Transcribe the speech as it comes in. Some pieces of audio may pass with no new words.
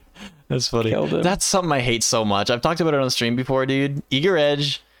That's funny. Killed him. That's something I hate so much. I've talked about it on stream before, dude. Eager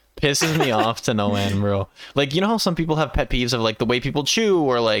Edge pisses me off to no end, bro. Like, you know how some people have pet peeves of like the way people chew,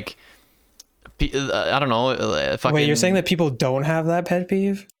 or like, I don't know. Fucking... Wait, you're saying that people don't have that pet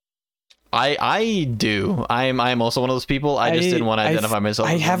peeve? I do. I'm also one of those people. I just didn't want to identify myself.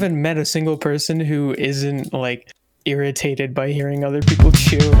 I haven't met a single person who isn't like irritated by hearing other people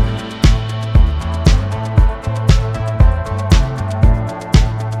chew.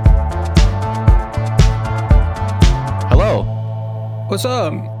 Hello. What's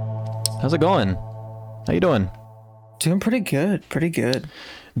up? How's it going? How you doing? Doing pretty good. Pretty good.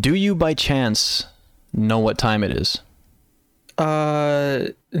 Do you by chance know what time it is?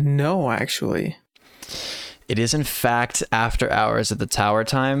 No, actually. It is in fact after hours at the tower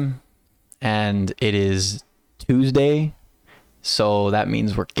time, and it is Tuesday, so that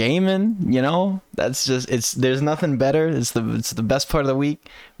means we're gaming, you know? That's just, there's nothing better. It's the best part of the week.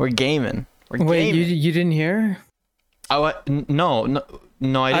 We're gaming. Wait, you didn't hear? Oh, no,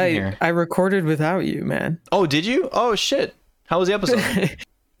 I didn't hear. I recorded without you, man. Oh, did you? Oh shit. How was the episode?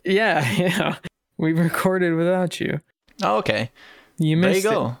 Yeah. We recorded without you. Oh, okay. You missed it.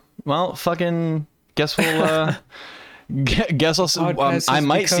 There you go. Well, fucking guess we'll guess I'll I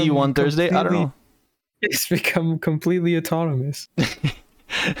might see you on Thursday. I don't know. It's become completely autonomous.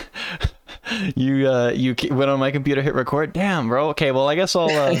 You went on my computer, hit record. Damn, bro. Okay, well, I guess I'll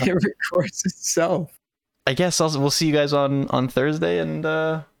it records itself. I guess we'll see you guys on Thursday,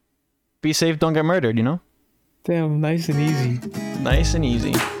 and be safe, don't get murdered, you know? Damn, nice and easy. Nice and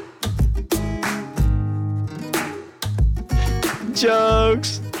easy.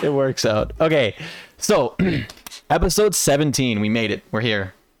 Jokes. It works out. Okay, so episode 17, we made it. We're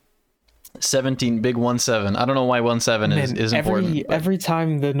here. 17, big 17. I don't know why 17 is important. Every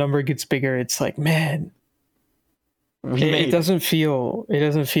time the number gets bigger, it's like, man, it doesn't feel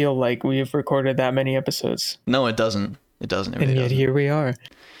like we've recorded that many episodes. No, it doesn't. It doesn't. It really and yet doesn't. Here we are.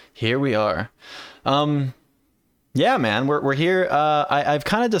 Here we are. Yeah, man, we're here. I've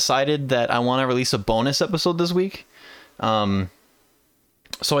kind of decided that I want to release a bonus episode this week.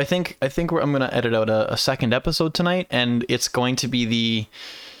 So I think I'm gonna edit out a second episode tonight, and it's going to be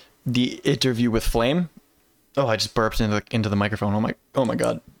the interview with Flame. Oh, I just burped into the microphone. Oh my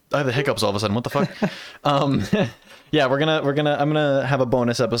god, I have the hiccups all of a sudden. What the fuck? Yeah, I'm gonna have a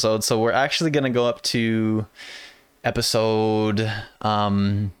bonus episode. So we're actually gonna go up to episode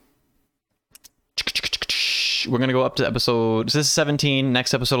we're going to go up to episode, so this is 17,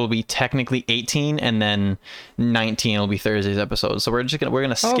 next episode will be technically 18, and then 19 will be Thursday's episode. So we're going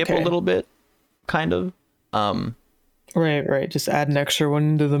to skip a little bit, kind of. Right. Just add an extra one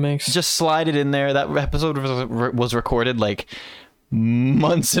into the mix. Just slide it in there. That episode was recorded like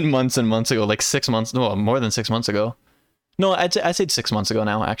months and months and months ago, like 6 months, no, more than 6 months ago. No, I'd say 6 months ago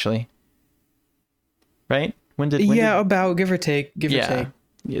now, actually. Right? When did about give or take. Yeah,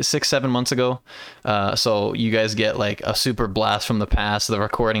 6-7 months ago. So you guys get like a super blast from the past. The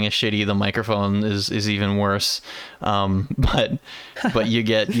recording is shitty, the microphone is even worse, but you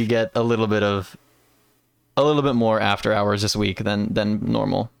get a little bit more after hours this week than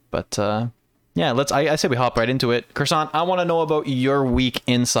normal. But yeah, I say we hop right into it. Croissant, I want to know about your week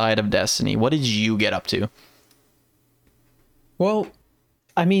inside of Destiny. What did you get up to? Well,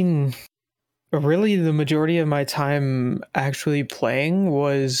 I mean, really, the majority of my time actually playing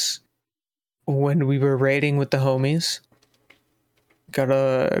was when we were raiding with the homies. Got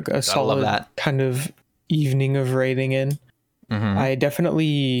a solid kind of evening of raiding in. Mm-hmm.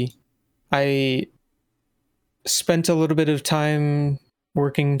 I spent a little bit of time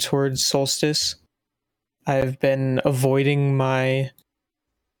working towards Solstice. I've been avoiding my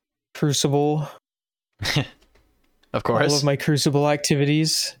Crucible. Of course. All of my Crucible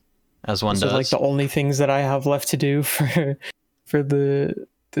activities. As one does. Like the only things that I have left to do for the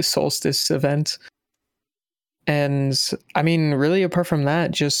Solstice event. And I mean, really, apart from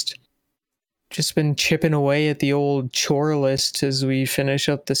that, just been chipping away at the old chore list as we finish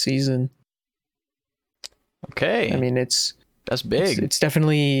up the season. Okay. I mean, that's big. It's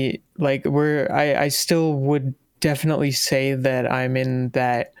definitely like I still would definitely say that I'm in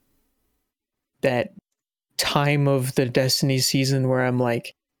that time of the Destiny season where I'm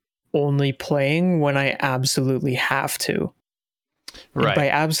like only playing when I absolutely have to. Right. And by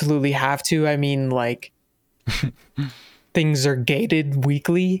absolutely have to, I mean like things are gated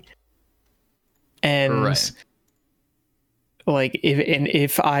weekly, and like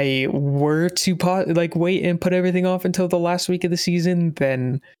if I were to wait and put everything off until the last week of the season,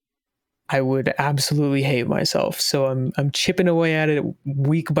 then I would absolutely hate myself. So I'm chipping away at it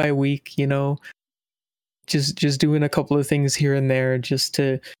week by week, you know, just doing a couple of things here and there just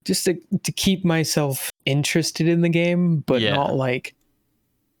to keep myself interested in the game, but Yeah. not like,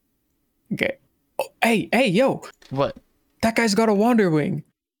 okay. Oh, hey, yo, What? that guy's got a Wander Wing.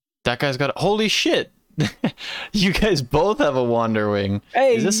 That guy's got holy shit. You guys both have a Wander Wing.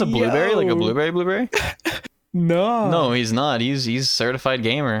 Hey, is this a blueberry? yo. Like a blueberry? No, he's not. He's certified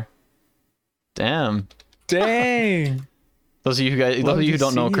gamer. Damn. Dang. Those of you guys, Love those of you to who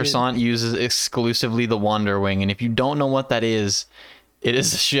don't know, see it. Croissant uses exclusively the Wander Wing, and if you don't know what that is, it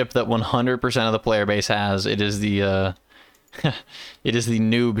is a ship that 100% of the player base has. It is the it is the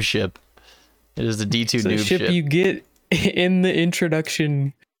noob ship. It is the D2 It's a noob ship ship. you get in the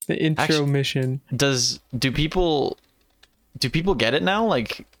introduction, the intro mission. Do people get it now?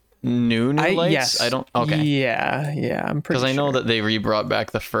 Like new lights? Yes. I don't. Okay. Yeah, I'm pretty Because I know sure. that they brought back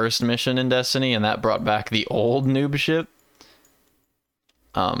the first mission in Destiny, and that brought back the old noob ship.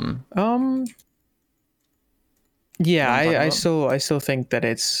 Yeah, You know what I'm I talking still think that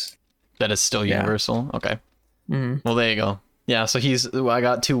it's that is still Yeah. universal. Okay. mm, Well, there you go. Yeah. So I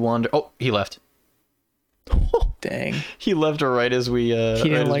got 2 Wander. Oh, he left. dang. He left right as we. He right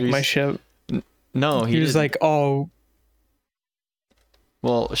didn't as like we my ship. No, He was didn't. like, "Oh,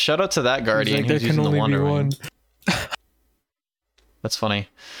 Well, shout out to that he was Guardian like, there who's can using the only be Wander Wing. one." That's funny.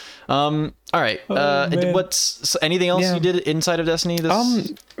 All right. Oh, man. Anything else Yeah. you did inside of Destiny?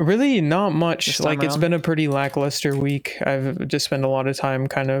 This Really not this much. time Like, it's around? been a pretty lackluster week. I've just spent a lot of time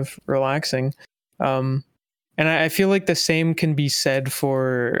kind of relaxing. And I feel like the same can be said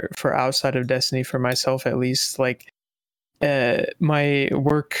for outside of Destiny, for myself at least. Like, my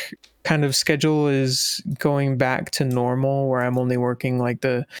work kind of schedule is going back to normal, where I'm only working like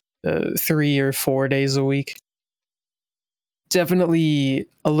the 3 or 4 days a week. Definitely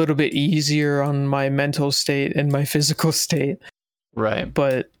a little bit easier on my mental state and my physical state, Right.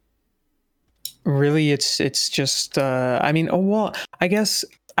 but really it's just I mean, oh well, I guess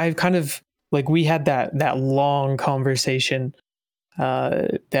I've kind of, like, we had that long conversation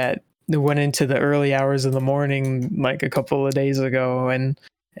that went into the early hours of the morning like a couple of days ago, and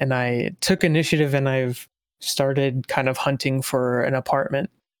I took initiative and I've started kind of hunting for an apartment.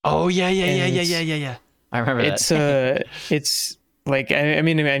 Oh yeah. And it's- I remember that. It's like, I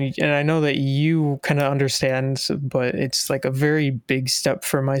mean, and I know that you kind of understand, but it's like a very big step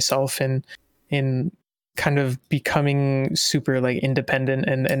for myself in kind of becoming super like independent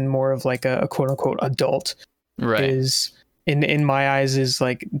and more of like a quote unquote adult. Right. Is in my eyes is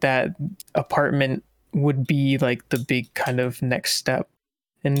like that apartment would be like the big kind of next step.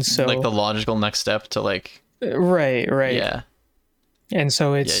 And so Like the logical next step to like. right. Yeah. And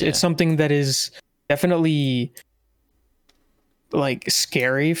so it's something that is definitely like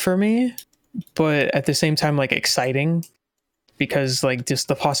scary for me, but at the same time like exciting, because like just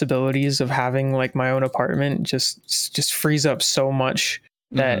the possibilities of having like my own apartment just frees up so much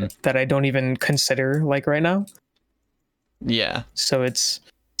that I don't even consider like right now. Yeah. So it's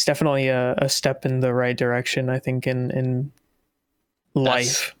definitely a step in the right direction, I think, in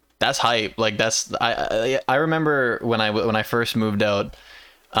life. That's hype. Like I remember when I first moved out,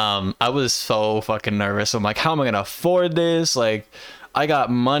 I was so fucking nervous. I'm like, how am I gonna afford this? Like, I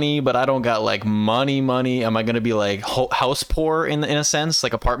got money, but I don't got like money. Am I gonna be like house poor in a sense,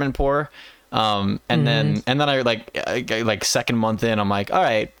 like apartment poor? And then I like second month in, I'm like, all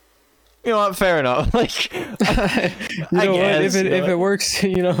right, you know what, fair enough. Like, You know what? If it works,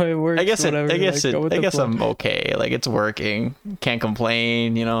 it works. I guess whatever. I guess I'm okay. Like, it's working. Can't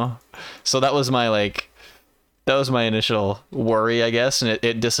complain. So that was my initial worry, I guess, and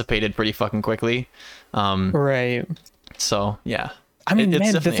it dissipated pretty fucking quickly. Right. So yeah. I mean, It's man,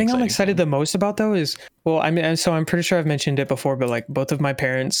 the definitely thing I'm exciting. excited the most about though is, well, I mean, so I'm pretty sure I've mentioned it before, but like both of my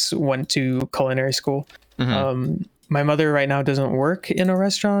parents went to culinary school. My mother right now doesn't work in a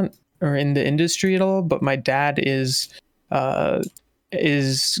restaurant or in the industry at all, but my dad is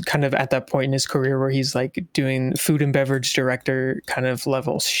kind of at that point in his career where he's like doing food and beverage director kind of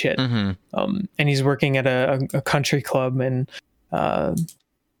level shit. And he's working at a country club and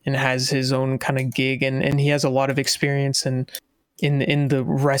has his own kind of gig, and he has a lot of experience in the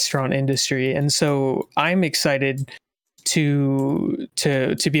restaurant industry. And so I'm excited to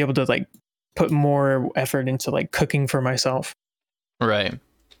be able to like put more effort into like cooking for myself. Right.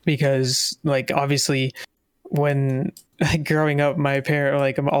 Because like obviously when growing up, my parent,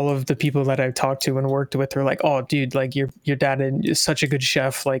 like all of the people that I've talked to and worked with were like, oh dude, like your dad is such a good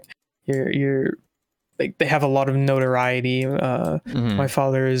chef. Like you're like, they have a lot of notoriety. My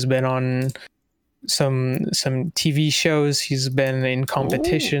father has been on some TV shows. He's been in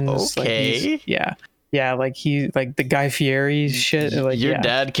competitions. Ooh, okay. Yeah. Yeah, like the Guy Fieri shit. Like Your yeah,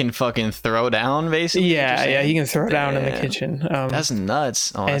 dad can fucking throw down, basically. yeah, he can throw down in the Damn. kitchen. That's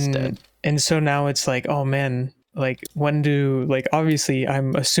nuts. Oh, that's dead. And so now it's like, oh man, like when do like obviously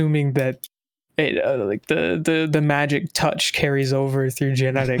I'm assuming that it like the magic touch carries over through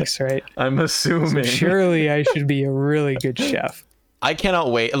genetics, right? I'm So assuming. surely I should be a really good chef. I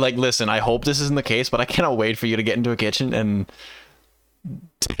cannot wait. Like, listen, I hope this isn't the case, but I cannot wait for you to get into a kitchen and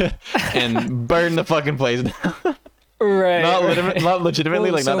and burn the fucking place down. Right. Not legitimately,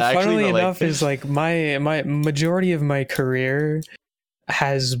 Well, like so not actually. funnily But enough, is like my majority of my career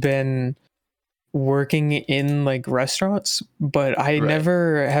has been working in like restaurants, but I Right.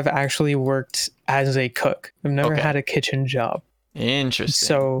 never have actually worked as a cook. I've never Okay. had a kitchen job. Interesting.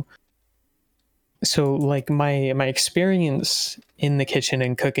 So like my experience in the kitchen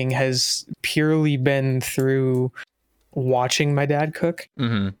and cooking has purely been through watching my dad cook,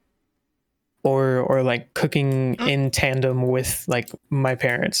 Mm-hmm. or like cooking in tandem with like my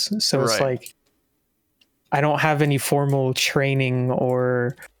parents. So it's Right. like I don't have any formal training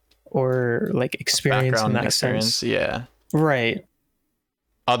or like experience in Background that experience. sense. Yeah. Right.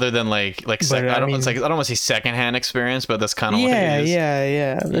 Other than like But I don't. I It's like mean, I don't want to say secondhand experience, but that's kind of what yeah, it is.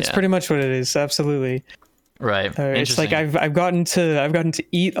 yeah. That's Yeah. pretty much what it is. Absolutely. Right. It's like Interesting. I've gotten to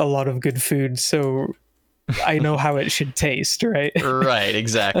eat a lot of good food, so I know how it should taste, right? Right.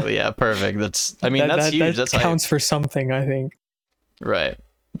 Exactly. Yeah. Perfect. That's. I mean, that's huge. That That's how. counts for something, I think. Right.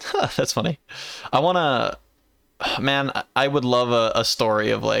 That's funny. I wanna. Man, I would love a story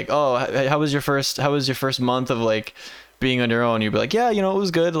of like, oh, how was your first month of like being on your own? You'd be like, yeah, it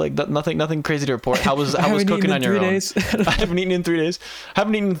was good. Like nothing crazy to report. How was cooking on your own? Days. I haven't eaten in 3 days.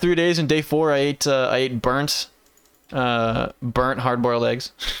 Haven't eaten in 3 days. And day 4, I ate burnt hard boiled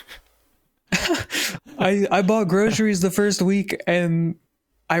eggs. I bought groceries the first week and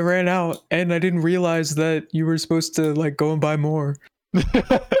I ran out and I didn't realize that you were supposed to like go and buy more.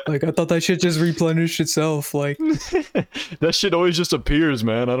 Like I thought that shit just replenished itself. Like That shit always just appears,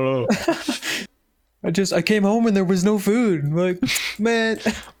 man. I don't know. I came home and there was no food. Like, man,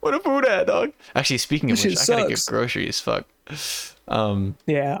 What a food ad, dog. Actually, speaking of This which, shit I gotta get sucks. groceries. Fuck.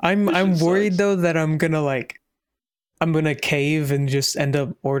 yeah, I'm shit worried sucks. though that I'm gonna cave and just end up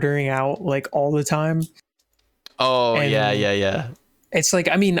ordering out like all the time. Oh And yeah. it's like,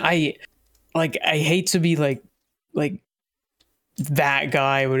 I mean, I hate to be like that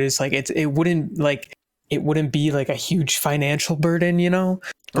guy, but it's like it wouldn't be like a huge financial burden,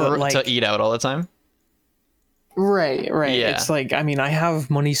 but like To eat out all the time. right. Yeah. It's like, I mean, I have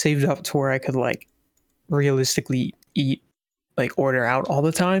money saved up to where I could like realistically eat, like order out all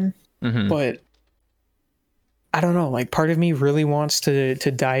the time, Mm-hmm. but I don't know, like part of me really wants to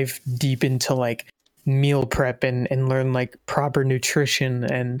dive deep into like meal prep and learn like proper nutrition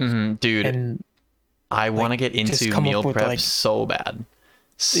and Dude, and I want to get just into come up meal with, prep like- so bad.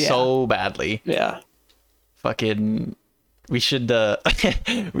 So badly. yeah. Fucking we should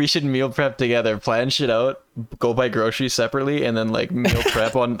we should meal prep together, plan shit out, go buy groceries separately, and then like meal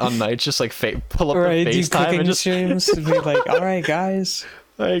prep on nights, just like pull up Right, the do FaceTime cooking and just streams to be like, all right, guys,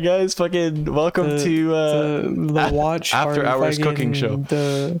 all right guys, fucking welcome to the watch after party, hours cooking show.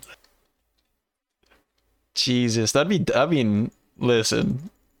 Jesus, I mean, listen.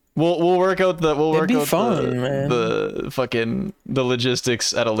 We'll work out It'd be fun, man. the fucking the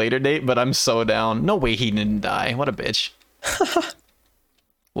logistics at a later date, but I'm so down. No way he didn't die. What a bitch.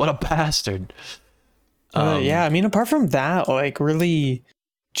 What a bastard. yeah, I mean, apart from that, like really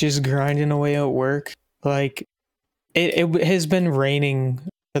just grinding away at work. Like it has been raining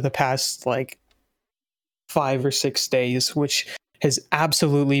for the past like 5 or 6 days, which has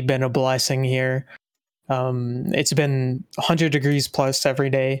absolutely been a blessing here. It's been 100 degrees plus every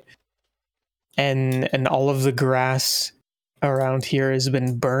day, and all of the grass around here has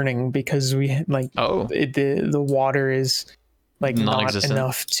been burning because we like the water is like not Non-existent.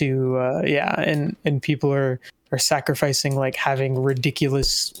 enough to and people are sacrificing like having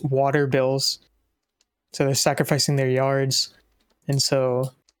ridiculous water bills, so they're sacrificing their yards, and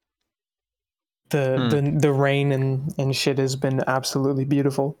so the rain and shit has been absolutely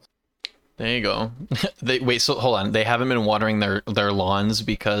beautiful. There you go. So hold on. They haven't been watering their lawns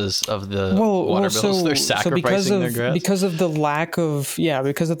because of the water bills. They're sacrificing their grass. Because of the lack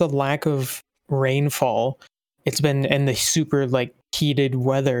of rainfall. It's been in the super like heated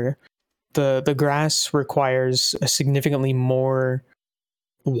weather. The grass requires a significantly more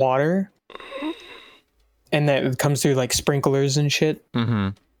water, and that comes through like sprinklers and shit. Mm-hmm.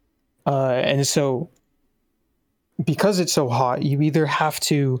 And so because it's so hot, you either have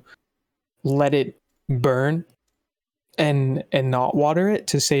to let it burn and not water it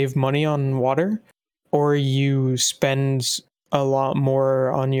to save money on water, or you spend a lot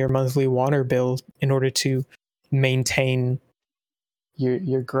more on your monthly water bill in order to maintain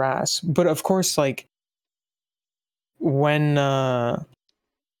your grass. But of course, like when oh,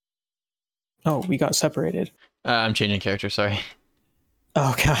 we got separated. I'm changing character. Sorry.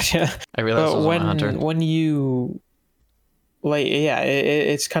 Oh gotcha. I realized I But was on a hunter. when you like, yeah,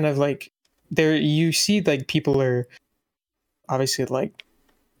 it's kind of like there you see like people are obviously like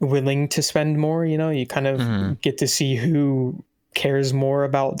willing to spend more. You know, you kind of get to see who cares more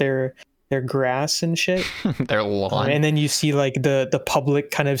about their grass and shit. Their lawn. And then you see like the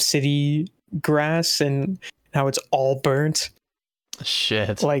public kind of city grass and how it's all burnt.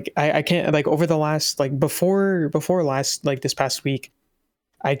 Shit. Like I can't, like over the last, like before last, like this past week,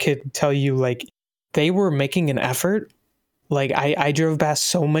 I could tell you like they were making an effort. Like I drove past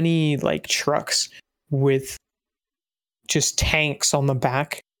so many like trucks with just tanks on the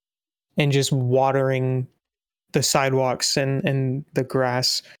back and just watering the sidewalks and the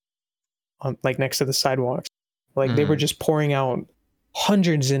grass on, like next to the sidewalks. Like they were just pouring out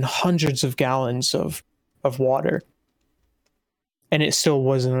hundreds and hundreds of gallons of water, and it still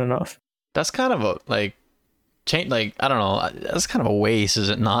wasn't enough. That's kind of a like change. Like I don't know. That's kind of a waste, is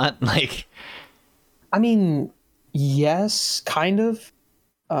it not? Like, I mean, yes, kind of.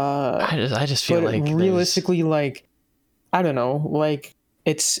 I just feel like realistically, like I don't know. Like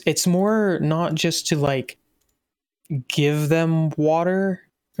it's more not just to like give them water,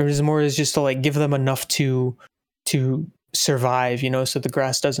 or is more is just to like give them enough to survive, you know, so the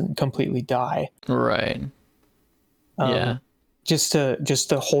grass doesn't completely die. Right. Yeah. Just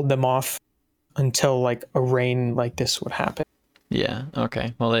to hold them off until like a rain like this would happen. Yeah.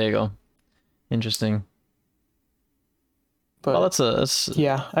 Okay. Well, there you go. Interesting. But well, that's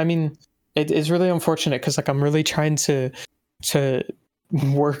yeah. I mean, it's really unfortunate because like I'm really trying to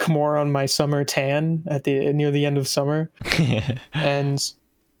work more on my summer tan at the near the end of summer, and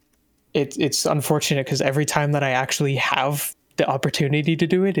it's unfortunate because every time that I actually have the opportunity to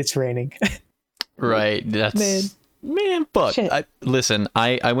do it, it's raining. Right. That's man. Fuck. Listen.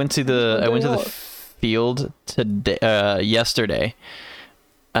 I went to the field today. Yesterday.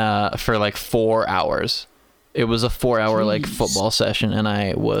 For like 4 hours. It was a 4-hour like football session, and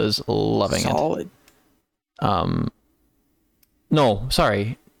I was loving it. No,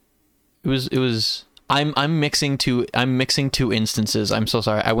 sorry. It was. I'm mixing two instances. I'm so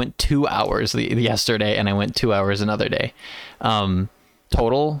sorry. I went 2 hours yesterday, and I went 2 hours another day.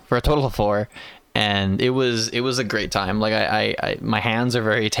 Total of 4, and it was a great time. Like I my hands are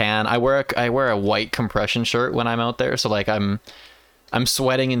very tan. I wear a white compression shirt when I'm out there, so like I'm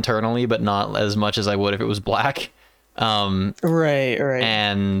sweating internally, but not as much as I would if it was black. Right.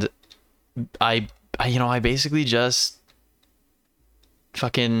 And I basically just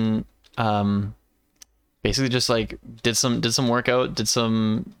fucking basically just like did some workout, did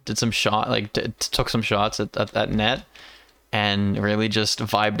some shot, like took some shots at that net, and really just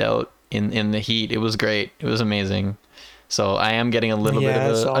vibed out in the heat. It was great. It was amazing. So I am getting a little bit of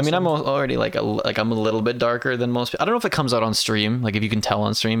a, awesome. I mean, I'm already like I'm a little bit darker than most people. I don't know if it comes out on stream, like if you can tell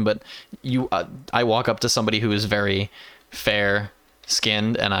on stream, but I walk up to somebody who is very fair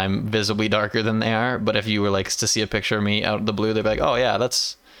skinned and I'm visibly darker than they are. But if you were like to see a picture of me out of the blue, they'd be like, oh yeah,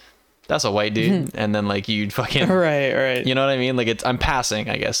 that's a white dude. And then like you'd fucking, right. You know what I mean? Like I'm passing,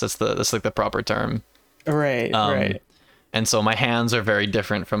 I guess that's like the proper term. Right. And so my hands are very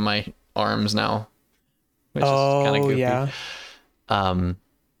different from my arms now. Which is kind of goofy. Yeah.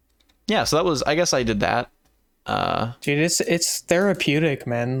 Yeah, so that was, I guess I did that. Dude, it's therapeutic,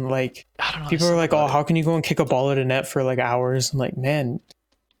 man. Like I don't know, people are like, oh, how can you go and kick a ball at a net for like hours? I'm like, man,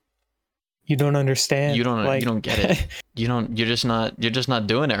 you don't understand. You don't get it. You're just not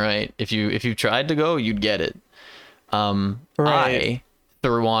doing it right. If you tried to go, you'd get it. Right. I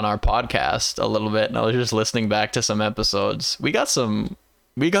threw on our podcast a little bit and I was just listening back to some episodes. We got some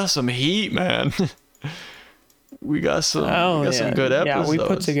heat, man. We got some good episodes. Yeah, we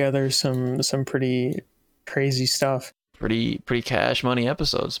put together some pretty crazy stuff. Pretty cash money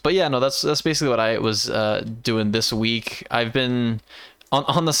episodes. But yeah, no, that's basically what I was doing this week. I've been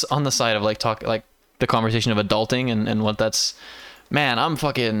on the side of like talk, like the conversation of adulting and what that's, man, I'm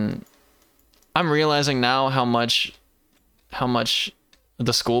realizing now how much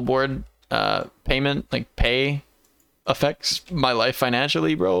the school board pay affects my life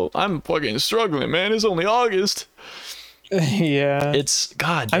financially, bro. I'm fucking struggling, man. It's only August. Yeah. It's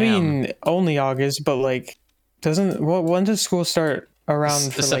God. I mean, only August, but like, when does school start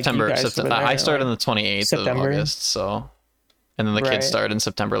around for September? Like, you guys I started on the 28th of August, so, and then the kids start in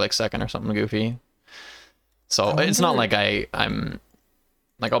September, like 2nd or something goofy. So it's not like I'm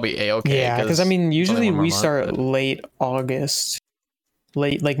Like I'll be a-okay. Yeah, because I mean, it's only usually one more we month, start but- late August,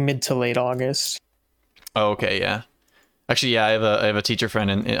 like mid to late August. Oh, okay, yeah. Actually, yeah, I have a teacher friend,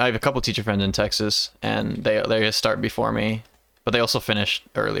 and I have a couple teacher friends in Texas, and they start before me, but they also finished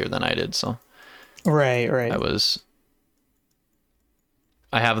earlier than I did, so Right, right.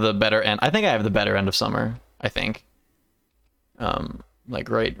 I have the better end. I think I have the better end of summer. I think, like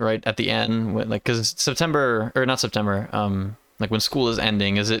right at the end, when, like because September or not September, like when school is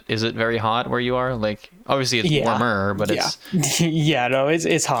ending, is it very hot where you are? Like obviously it's Yeah, warmer, but yeah, it's yeah. No,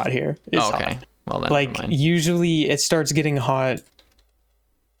 it's hot here. It's oh, okay. hot. Well then, Like never mind. usually it starts getting hot.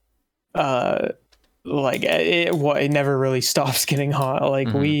 Uh, like it never really stops getting hot. Like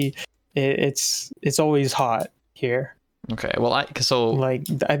Mhm. it's always hot here. Okay, well so Like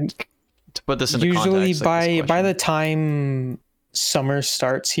to put this into usually context, like this by the question. time summer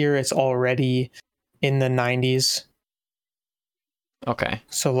starts here, it's already in the 90s. Okay.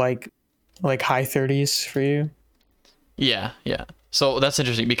 So like high 30s for you. Yeah, yeah. So that's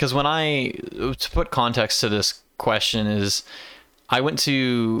interesting because when to put context to this question is I went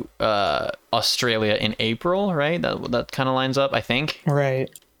to Australia in April, right? That kind of lines up, I think. Right.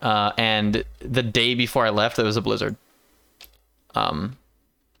 And the day before I left, there was a blizzard.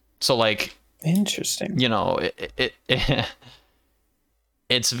 So like, Interesting. you know,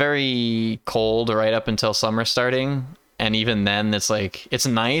 it's very cold right up until summer starting, and even then it's like it's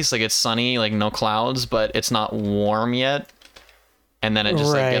nice, like it's sunny, like no clouds, but it's not warm yet. And then it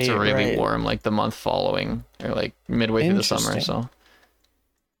just like gets Right, really right. warm like the month following or like midway through the summer. Interesting. So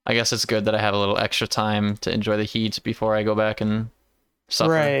I guess it's good that I have a little extra time to enjoy the heat before I go back and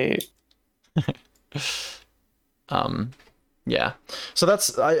suffer. Right. Yeah. So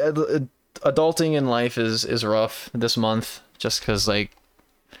that's adulting in life is rough this month just because like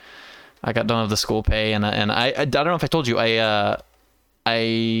I don't have the school pay and I don't know if I told you I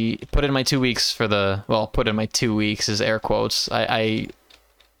put in my 2 weeks for the put in my 2 weeks is air quotes. I've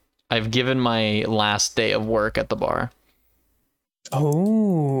given my last day of work at the bar.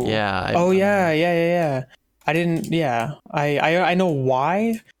 Oh. Yeah. Oh yeah, yeah, yeah, yeah. I didn't. Yeah, I know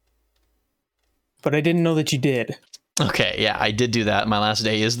why, but I didn't know that you did. Okay, yeah, I did do that. My last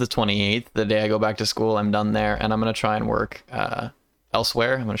day is the 28th, the day I go back to school. I'm done there, and I'm gonna try and work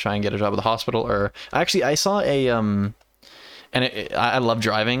elsewhere. I'm gonna try and get a job at the hospital, or actually, I saw I love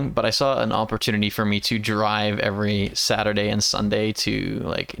driving, but I saw an opportunity for me to drive every Saturday and Sunday to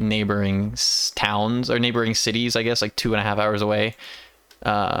like neighboring towns or neighboring cities, I guess, like 2.5 hours away,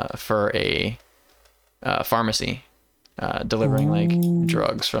 for a pharmacy, delivering like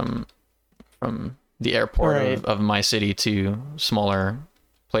drugs from the airport Right. of my city to smaller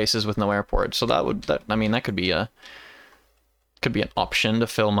places with no airport. So that could be an option to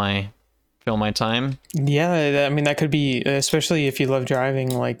fill my time. Yeah, I mean that could be, especially if you love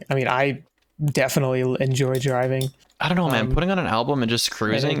driving. Like, I mean, I definitely enjoy driving. I don't know, man. Putting on an album and just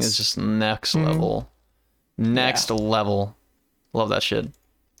cruising is it's- just next Mhm. level. Next level. Love that shit.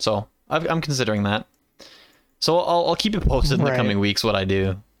 So I'm considering that. So I'll keep you posted in the Right. coming weeks what I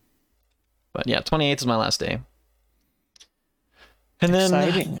do. But yeah, 28th is my last day. And then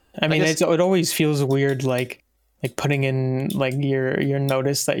Exciting. I mean, guess- it always feels weird, like putting in like your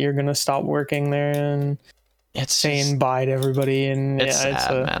notice that you're gonna stop working there and it's saying just, bye to everybody. And it's yeah,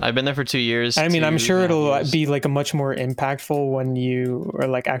 sad, man. I've been there for 2 years. I mean, I'm sure 2.5 it'll years. be like a much more impactful when you are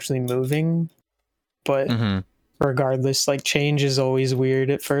like actually moving, but Mhm. regardless, like change is always weird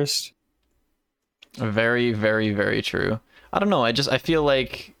at first. Very, very, very true. I don't know. I feel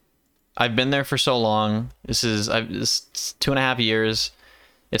like I've been there for so long. This 2.5 years.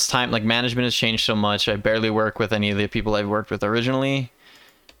 It's time. Like management has changed so much. I barely work with any of the people I've worked with originally,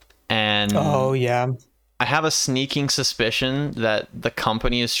 and Oh yeah. I have a sneaking suspicion that the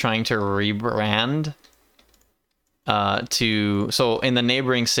company is trying to rebrand. So in the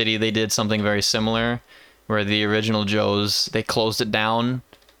neighboring city, they did something very similar, where the original Joe's they closed it down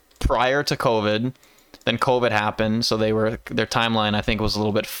prior to COVID. Then COVID happened, so their timeline I think was a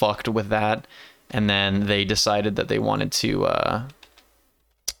little bit fucked with that, and then they decided that they wanted to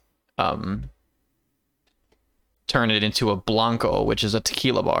turn it into a Blanco, which is a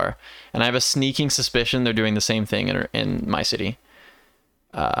tequila bar, and I have a sneaking suspicion they're doing the same thing in my city.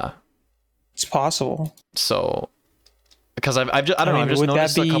 It's possible. So because I don't know, I've just would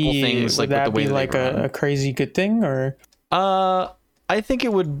noticed that a couple be things like would with the that way be they like run. a crazy good thing, or I think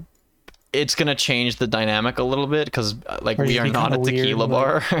it would. It's gonna change the dynamic a little bit because like Or we just are be not a kinda weird, tequila like-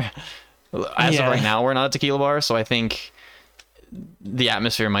 bar. As of Yeah. right now, we're not a tequila bar, so I think the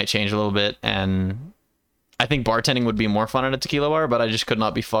atmosphere might change a little bit, and I think bartending would be more fun at a tequila bar, but I just could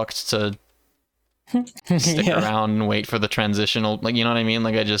not be fucked to stick Yeah. around and wait for the transitional, like, you know what I mean?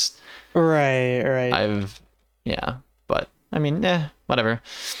 Like, Right. yeah, but I mean, whatever.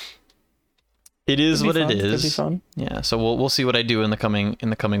 It is what it Could be is. fun. Yeah, so we'll see what I do in the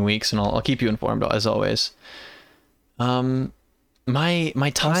coming weeks, and I'll keep you informed as always. My time.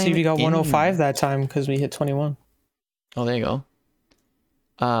 I'll see if you got 105 that time because we hit 21. Oh, there you go.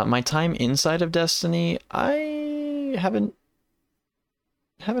 My time inside of Destiny, I haven't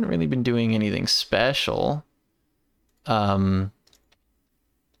really been doing anything special.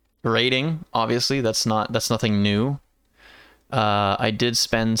 Rating, obviously, that's nothing new. I did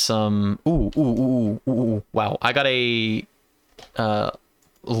spend some. Ooh! Wow! I got a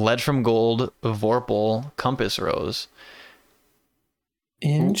lead from gold Vorpal compass rose.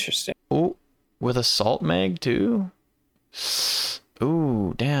 Interesting. Ooh, with a salt mag too.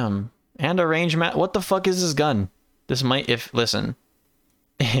 Ooh, damn! And a range mat. What the fuck is this gun? This might, listen,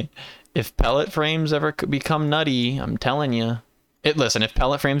 if pellet frames ever become nutty, I'm telling you. Listen, if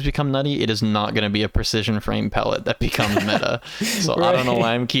pellet frames become nutty, it is not going to be a precision frame pellet that becomes meta. So right. I don't know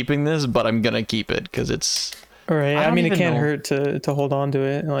why I'm keeping this, but I'm going to keep it because it's... Right. I mean, it can't hurt to hold on to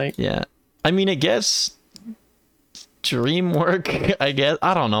it. Like, yeah. I mean, it gets dream work, I guess.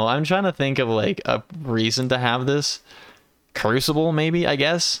 I don't know. I'm trying to think of like a reason to have this. Crucible, maybe, I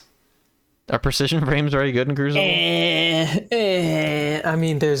guess. Are precision frames very good in Crucible? I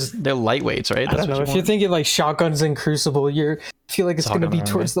mean, they're lightweights, right? I don't know. If you're thinking like shotguns in Crucible, I feel like it's going to be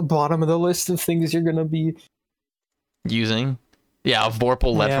towards the bottom of the list of things you're going to be using. Yeah, a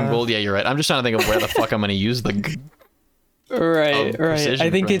Vorpal lead from gold. Yeah, you're right. I'm just trying to think of where the fuck I'm going to use the. Right. I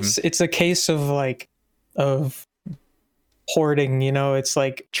think it's a case of hoarding. You know, it's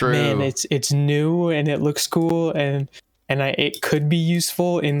like, true. Man, it's new and it looks cool and it could be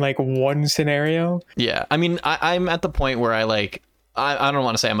useful in like one scenario. Yeah, I mean, I'm at the point where I don't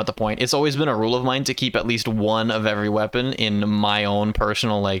want to say I'm at the point. It's always been a rule of mine to keep at least one of every weapon in my own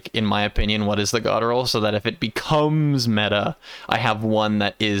personal, like, in my opinion, what is the god roll, so that if it becomes meta, I have one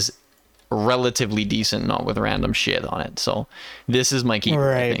that is relatively decent, not with random shit on it. So this is my keeper,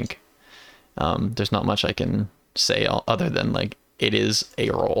 right. I think. There's not much I can say other than like it is a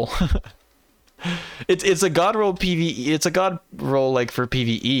roll. It's a god roll PvE. It's a god roll like for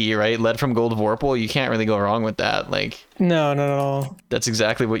PvE, right? Lead from gold Vorpal. You can't really go wrong with that. Like, no. That's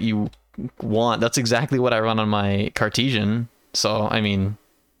exactly what you want. That's exactly what I run on my Cartesian. So I mean,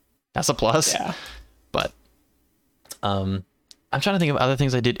 that's a plus. Yeah. But I'm trying to think of other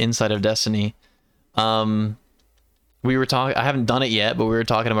things I did inside of Destiny. We were talking. I haven't done it yet, but we were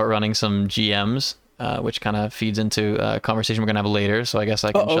talking about running some GMs. Which kind of feeds into a conversation we're going to have later. So I guess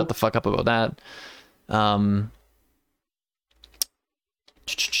I can shut the fuck up about that.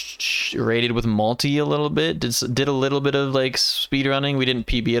 Rated with multi a little bit. Did a little bit of like speed running. We didn't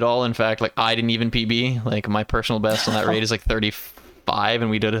PB at all. In fact, like I didn't even PB. Like my personal best on that raid is like 35 and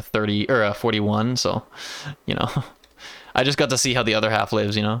we did a 30 or a 41. So, you know, I just got to see how the other half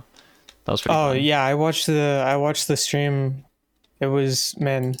lives, you know. That was pretty fun. Yeah, I watched the stream. It was,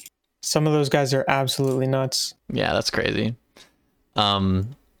 man, some of those guys are absolutely nuts. Yeah, that's crazy. I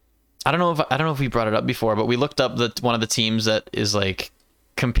don't know if we brought it up before, but we looked up one of the teams that is like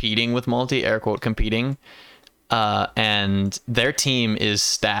competing with multi, air quote competing, and their team is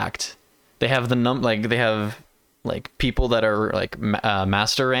stacked. They have they have like people that are like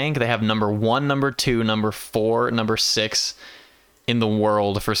master rank. They have number 1, number 2, number 4, number 6 in the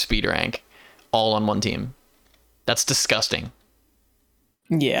world for speed rank, all on one team. That's disgusting.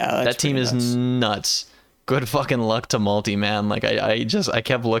 Yeah, that team is nuts. Good fucking luck to multi, man. Like I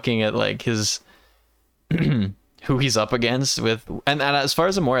kept looking at like his who he's up against with, and as far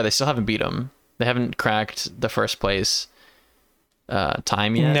as I'm aware, they still haven't beat him. They haven't cracked the first place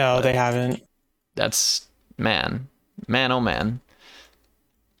time yet. No, they haven't. That's man, oh man,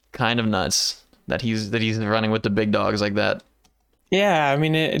 kind of nuts that he's running with the big dogs like that. Yeah, I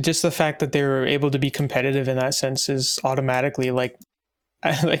mean, just the fact that they were able to be competitive in that sense is automatically like.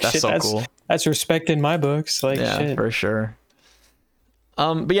 That's shit, so cool. That's respect in my books. Like, yeah, shit. For sure.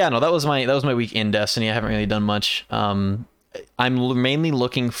 But yeah, no, that was my week in Destiny. I haven't really done much. I'm mainly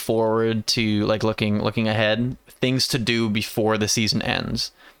looking forward to like looking ahead, things to do before the season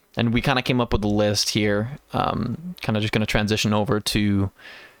ends. And we kind of came up with a list here. Kind of just going to transition over to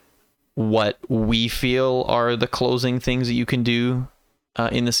what we feel are the closing things that you can do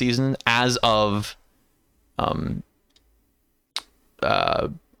in the season as of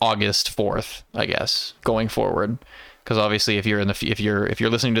August 4th, I guess, going forward, because obviously if you're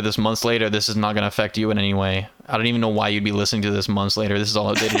listening to this months later, this is not going to affect you in any way. I don't even know why you'd be listening to this months later. This is all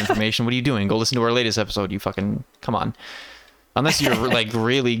outdated information. What are you doing? Go listen to our latest episode. You fucking come on. Unless you're like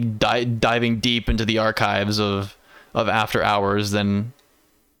really diving deep into the archives of After Hours, then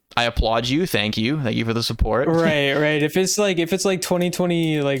I applaud you. Thank you for the support. Right. If it's like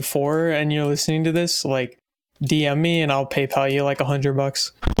 2020 like 4 and you're listening to this, like DM me and I'll PayPal you like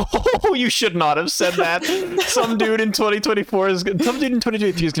 $100. Oh, you should not have said that. Some dude in 2024 is some dude in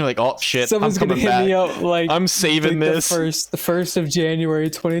 2023 is gonna be like, oh shit, someone's I'm gonna coming hit back. me up like I'm saving like this. The first of January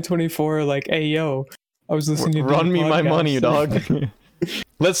 2024. Like, hey yo, I was listening to Run me my podcast. money, dog.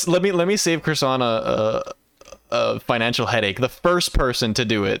 let me save Croissant a financial headache. The first person to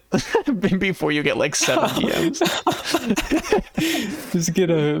do it before you get like 7 DMs. Just get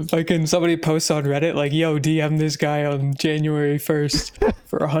a fucking somebody posts on Reddit like, yo, DM this guy on January 1st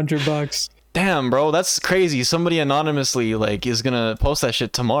for $100. Damn, bro, that's crazy. Somebody anonymously like is gonna post that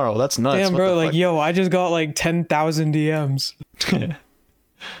shit tomorrow. That's nuts. Damn, What bro, the like, fuck? yo, I just got like 10,000 DMs.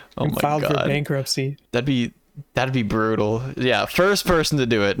 Oh my Filed for god, bankruptcy. that'd be brutal. Yeah, first person to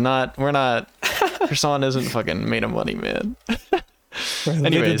do it. We're not. Croissant isn't fucking made of money, man. Bro, little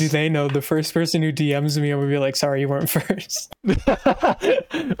Anyways. do they know, the first person who DMs me, I'm gonna be like, sorry, you weren't first.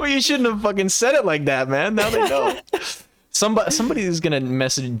 Well, you shouldn't have fucking said it like that, man. Now they know. Somebody is gonna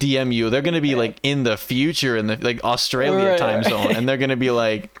DM you. They're gonna be like in the future in the like Australia time zone, and they're gonna be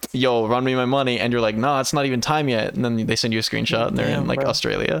like, "Yo, run me my money," and you're like, "No, it's not even time yet." And then they send you a screenshot, and they're in like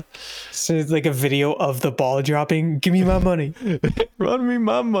Australia. So it's like a video of the ball dropping. Give me my money. Run me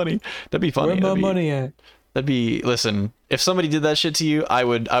my money. That'd be funny. Where my money at? That'd be. Listen, if somebody did that shit to you, I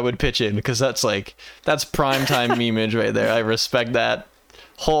would pitch in because that's prime time memeage right there. I respect that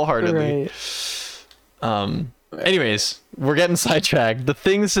wholeheartedly. Right. Anyways, we're getting sidetracked. The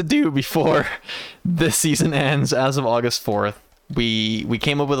things to do before this season ends as of August 4th. We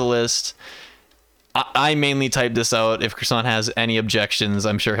came up with a list. I mainly typed this out. If Croissant has any objections,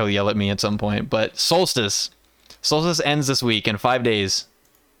 I'm sure he'll yell at me at some point. But Solstice ends this week in 5 days.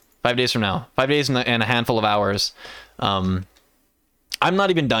 5 days from now. 5 days and a handful of hours. I'm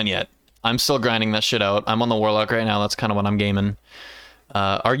not even done yet. I'm still grinding that shit out. I'm on the Warlock right now. That's kind of what I'm gaming.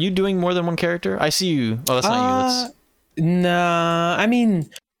 Are you doing more than one character? I see you. Oh, that's not you. That's... Nah, I mean,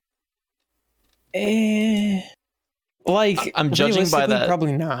 like I'm judging by that.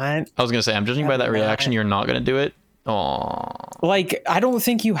 Probably not. I was gonna say I'm judging by that reaction. You're not gonna do it. Oh, like I don't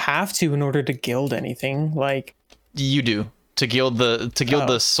think you have to in order to guild anything. Like you do to guild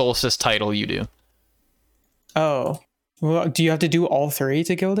the Solstice title. You do. Oh, well, do you have to do all 3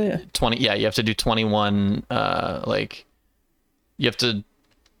 to guild it? 20. Yeah, you have to do 21. Like. You have to.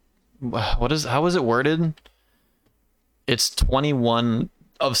 How is it worded? It's 21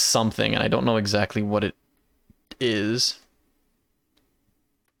 of something, and I don't know exactly what it is.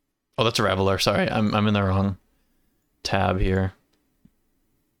 Oh, that's a Reveler. Sorry, I'm in the wrong tab here.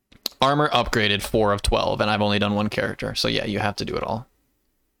 Armor upgraded 4 of 12, and I've only done 1 character. So yeah, you have to do it all.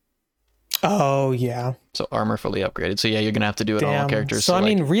 Oh yeah. So armor fully upgraded. So yeah, you're gonna have to do it all characters. So I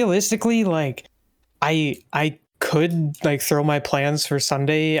mean, realistically, like, I could like throw my plans for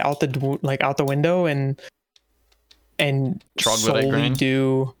Sunday out the window and solely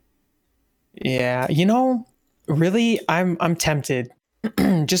do. Yeah, you know, really, I'm tempted,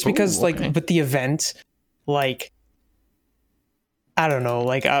 just because like with the event, like. I don't know,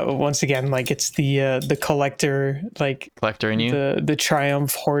 like once again, like it's the collector in you. The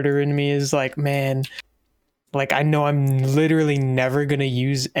triumph hoarder in me is like, man, like I know I'm literally never gonna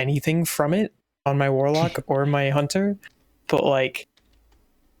use anything from it on my warlock or my hunter, but like,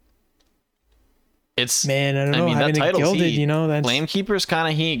 it's man, I don't know. Having that gilded, heat. You know, that's Flamekeeper's kind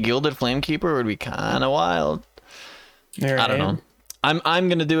of heat. Gilded Flamekeeper would be kind of wild. Right. I don't know. I'm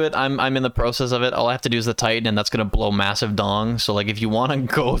gonna do it. I'm in the process of it. All I have to do is the Titan, and that's gonna blow massive dong. So like, if you want to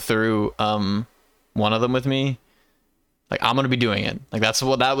go through one of them with me, like I'm gonna be doing it. Like that's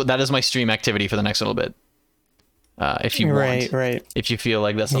what that is my stream activity for the next little bit. If you want, right. If you feel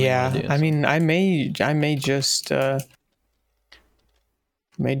like that's something you want to do. I mean, I may just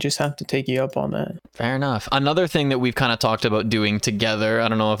have to take you up on that. Fair enough. Another thing that we've kind of talked about doing together, I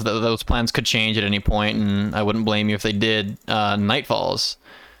don't know if those plans could change at any point, and I wouldn't blame you if they did. Nightfalls.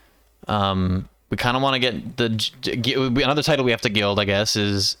 We kind of want to get another title we have to guild, I guess,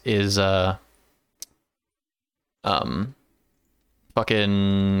 is fucking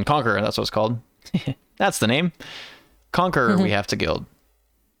Conqueror. That's what it's called. That's the name. Conqueror. We have to guild.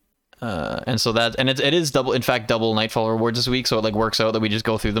 And so that, and it is double Nightfall rewards this week, so it like works out that we just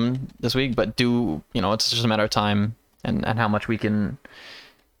go through them this week. But it's just a matter of time and how much we can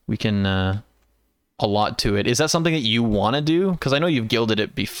allot to it. Is that something that you want to do? Because I know you've guilded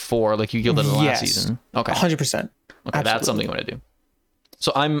it before, like you guilded it last season. Okay, 100%. Okay, that's something you want to do.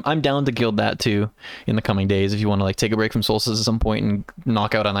 So I'm down to guild that too in the coming days. If you want to like take a break from Solstice at some point and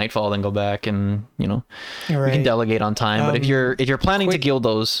knock out a Nightfall, then go back and we can delegate on time. But if you're planning to guild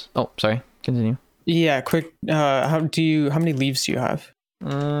those, oh sorry, continue. Yeah, quick. How many leaves do you have?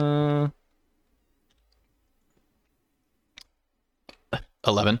 11.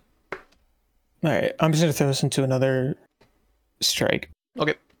 All right, I'm just gonna throw this into another strike.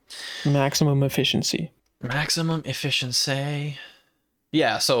 Okay. Maximum efficiency. Maximum efficiency.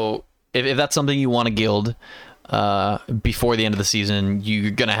 Yeah, so if that's something you want to guild before the end of the season,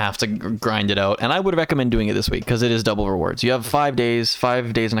 you're going to have to grind it out. And I would recommend doing it this week because it is double rewards. You have 5 days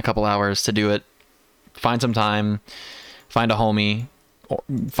and a couple hours to do it. Find some time, find a homie, or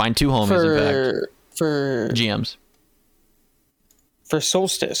find 2 homies, in fact. For GMs. For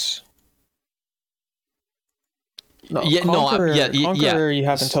Solstice. No, yeah, Conqueror you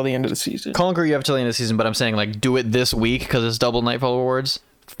have until the end of the season. Conqueror you have until the end of the season, but I'm saying like do it this week because it's double Nightfall rewards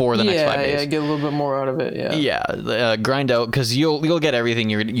for the next 5 days. Yeah, get a little bit more out of it. Yeah, grind out because you'll get everything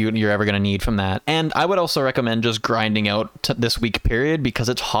you're ever gonna need from that. And I would also recommend just grinding out this week period because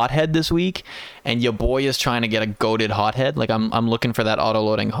it's Hothead this week, and your boy is trying to get a goated Hothead. Like I'm looking for that auto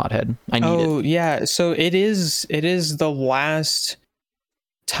loading Hothead. I need it. Oh yeah, so it is the last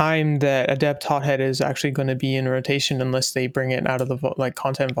time that Adept Hothead is actually going to be in rotation unless they bring it out of the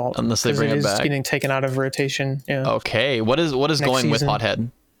content vault. Unless they bring it back. It's getting taken out of rotation. Yeah. Okay. What is going season with Hothead?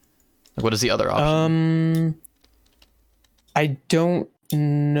 What is the other option? I don't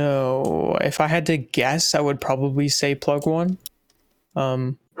know. If I had to guess, I would probably say plug one.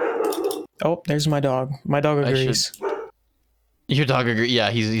 Oh, there's my dog. My dog agrees. Your dog agrees. Yeah,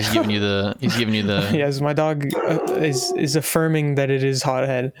 he's giving you the Yes, my dog is affirming that it is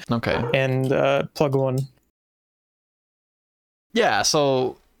Hothead. Okay. And plug one. Yeah,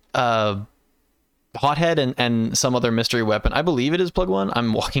 so Hothead and some other mystery weapon. I believe it is plug one.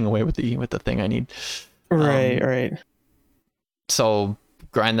 I'm walking away with the thing I need. Right. So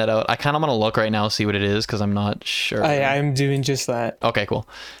grind that out. I kind of want to look right now, see what it is, because I'm not sure. I'm doing just that. Okay, cool.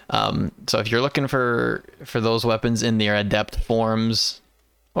 So if you're looking for those weapons in their adept forms,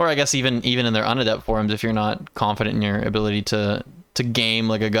 or I guess even in their unadept forms, if you're not confident in your ability to game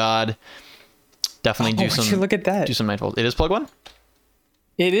like a god, definitely do some. Look at that. Do some Nightfalls. It is plug one.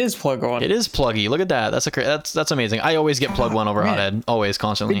 It is plug one. It is pluggy. Look at that. That's amazing. I always get plug one over Hothead. Always,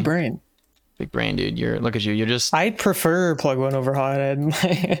 constantly. Big brain. Big brain, dude. Look at you. You're just. I prefer plug one over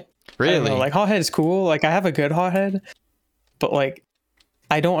Hothead. Really? Like Hothead is cool. Like I have a good Hothead, but like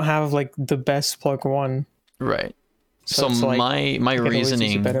I don't have like the best plug one. Right. So my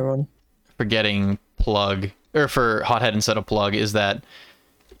reasoning for getting plug or for Hothead instead of plug is that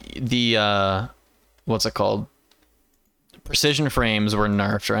the what's it called? Precision frames were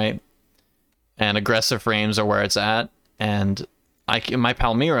nerfed, right? And aggressive frames are where it's at. And my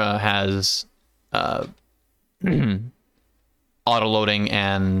Palmyra has auto loading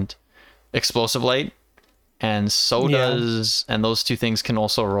and explosive light, and so does, and those two things can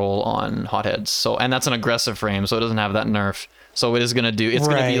also roll on Hotheads. So, and that's an aggressive frame, so it doesn't have that nerf. So it is gonna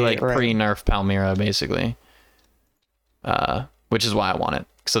be like pre-nerf Palmyra basically, which is why I want it,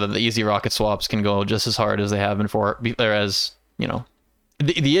 so that the easy rocket swaps can go just as hard as they have before. Whereas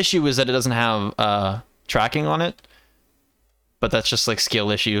the issue is that it doesn't have tracking on it, but that's just like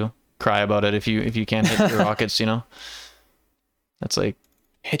skill issue. Cry about it if you can't hit your rockets. That's like.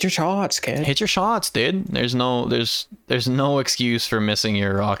 Hit your shots, kid. Hit your shots, dude. There's no excuse for missing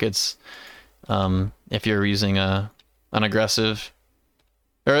your rockets if you're using an aggressive,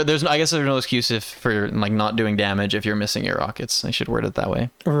 or I guess there's no excuse for like not doing damage if you're missing your rockets. I should word it that way.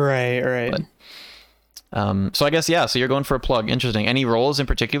 Right. But, so I guess so you're going for a plug. Interesting. Any roles in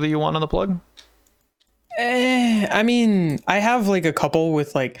particular you want on the plug? I mean, I have like a couple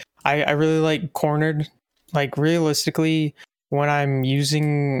with like I really like cornered. Like realistically, when I'm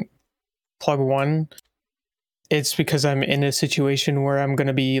using plug one, it's because I'm in a situation where I'm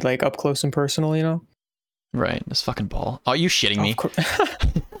gonna be like up close and personal, Right. This fucking ball. Are you shitting me?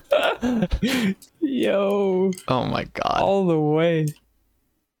 Yo. Oh my god. All the way.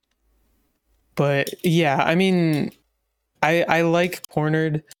 But yeah, I mean, I like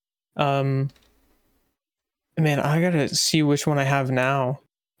cornered. Man, I gotta see which one I have now.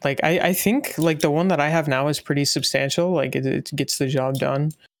 Like I think like the one that I have now is pretty substantial. Like it gets the job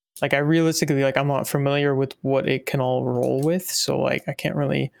done. Like I realistically, like I'm not familiar with what it can all roll with, so like I can't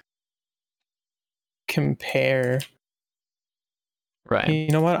really compare. Right. You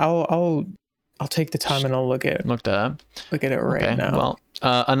know what? I'll take the time and I'll look at it right now. Well,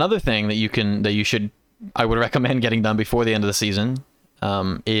 another thing I would recommend getting done before the end of the season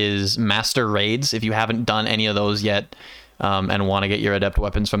is master raids. If you haven't done any of those yet, and want to get your adept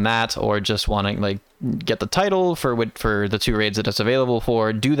weapons from that, or just want to like get the title for the 2 raids that it's available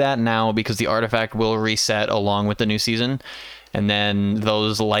for, do that now, because the artifact will reset along with the new season. And then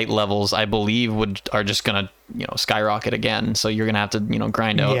those light levels, I believe, are just gonna, skyrocket again. So you're gonna have to,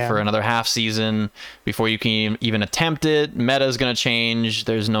 grind out for another half season before you can even attempt it. Meta is gonna change.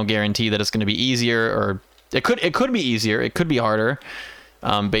 There's no guarantee that it's gonna be easier, or it could be easier. It could be harder,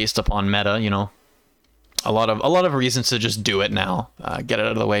 based upon meta. A lot of reasons to just do it now. Get it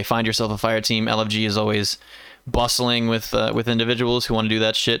out of the way. Find yourself a fire team. LFG is always bustling with individuals who want to do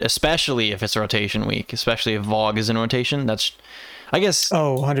that shit, especially if it's rotation week, especially if VOG is in rotation. That's, I guess,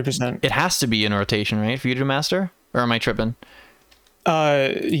 100%. It has to be in rotation, right, for you to do master? Or am I tripping?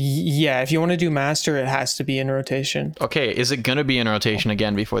 Yeah, if you want to do master, it has to be in rotation. Okay, is it gonna be in rotation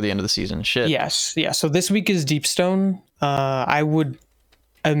again before the end of the season? Shit. Yes, yeah. So this week is Deepstone. I would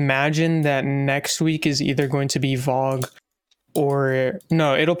imagine that next week is either going to be VOG, or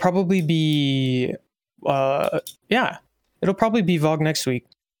no, it'll probably be it'll probably be VOG next week.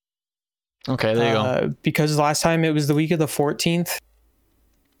 Okay, there you go. Because last time it was the week of the 14th,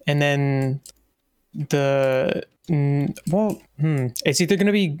 and then it's either going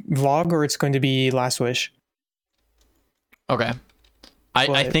to be VOG or it's going to be Last Wish. Okay,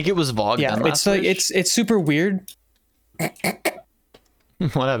 I think it was VOG. Yeah, then Last Wish. It's super weird.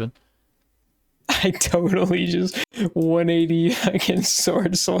 What happened? I totally just 180 against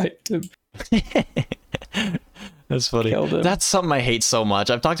sword swiped him. That's funny. That's something I hate so much.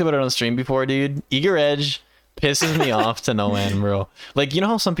 I've talked about it on stream before, dude. Eager Edge pisses me off to no end, bro. Like,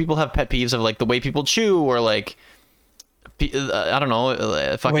 how some people have pet peeves of like the way people chew, or like, I don't know.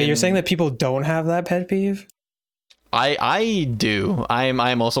 Wait, you're saying that people don't have that pet peeve? I do.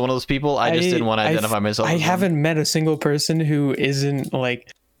 I'm also one of those people. I just didn't want to identify myself. I haven't met a single person who isn't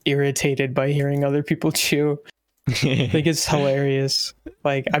like irritated by hearing other people chew. I think it's hilarious.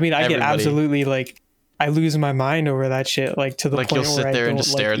 Like, I mean, I get absolutely like, I lose my mind over that shit. Like, to the point you'll sit where there I and don't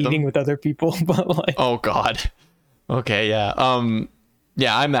just stare like at them? eating with other people. But like, oh god. Okay, yeah.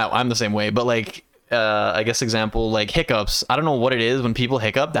 Yeah, I'm the same way. But like, I guess example, like hiccups. I don't know what it is when people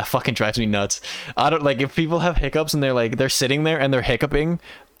hiccup. That fucking drives me nuts. I don't like if people have hiccups and they're sitting there and they're hiccuping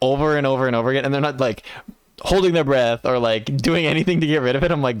over and over and over again, and they're not like holding their breath or like doing anything to get rid of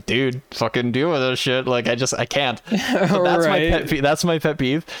it. I'm like, dude, fucking deal with this shit. Like, I can't. But that's my pet peeve. That's my pet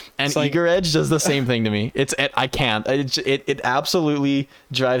peeve. And Eager Edge does the same thing to me. I can't. It absolutely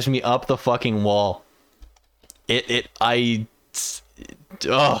drives me up the fucking wall. I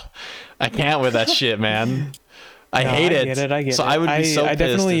can't with that shit, man. I hate it. I get it. I would be so pissed. I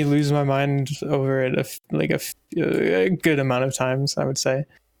definitely lose my mind over it a good amount of times, I would say.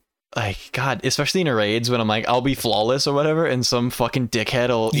 Like, God, especially in raids when I'm like, I'll be flawless or whatever, and some fucking dickhead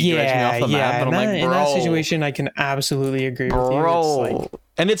will Eager Edge me off the map, and I'm like, bro. In that situation, I can absolutely agree with you. It's like,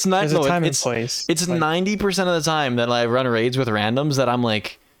 and it's not, no, time it's, and place. It's like, 90% of the time that I run raids with randoms that I'm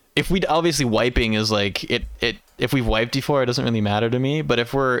like, if we obviously wiping is like if we've wiped before, it doesn't really matter to me. But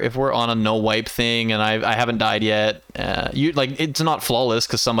if we're on a no wipe thing and I haven't died yet, you like, it's not flawless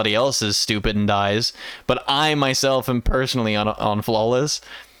because somebody else is stupid and dies, but I myself am personally on flawless,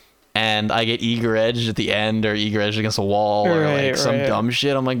 and I get Eager Edge at the end, or Eager Edge against a wall, or like some dumb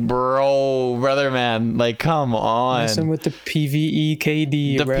shit. I'm like, brother, man, like, come on. Messing with the PvE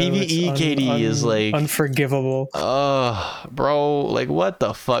KD. The PvE KD is like unforgivable. Bro, like, what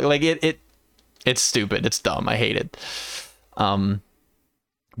the fuck? Like, it's stupid. It's dumb. I hate it. But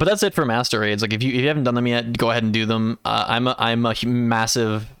that's it for master raids. Like, if you haven't done them yet, go ahead and do them. I'm a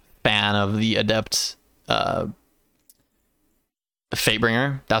massive fan of the adept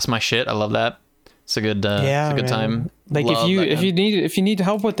Fatebringer. That's my shit. I love that. It's a good it's a good time. Like, love if you need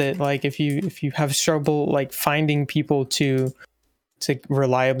help with it, like if you have trouble like finding people to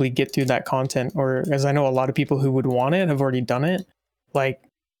reliably get through that content, or as I know a lot of people who would want it have already done it, like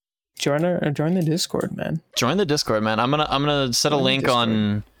join the Discord, man. Join the Discord, man. I'm gonna set a link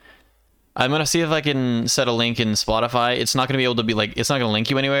on. I'm gonna see if I can set a link in Spotify. It's not gonna be able to be like, it's not gonna link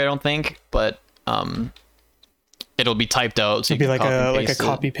you anywhere, I don't think, but it'll be typed out, so it'll be like a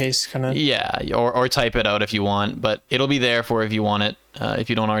copy paste kind of. Yeah, or type it out if you want, but it'll be there for if you want it, if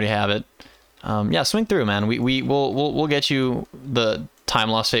you don't already have it. Yeah, swing through, man. We'll get you the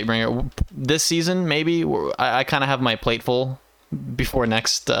Time Lost Fatebringer this season. Maybe I kind of have my plate full before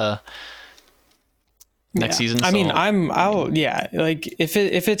next season. So. I mean, I'll like if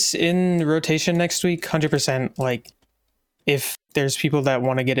it's in rotation next week, 100%. Like, if there's people that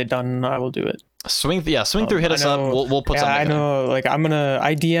want to get it done, I will do it. Swing through, hit us up. We'll put something. I know. Like, I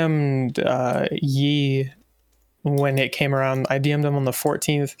DM'd Yi when it came around. I DM'd him on the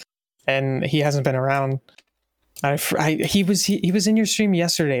 14th, and he hasn't been around. He was in your stream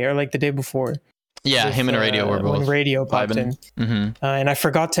yesterday or like the day before. Yeah, with, him and Radio were both when Radio popped in, and I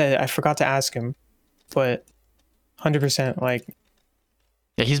forgot to ask him, but 100% like.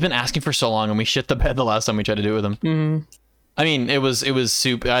 Yeah, he's been asking for so long, and we shit the bed the last time we tried to do it with him. Mm-hmm. I mean, it was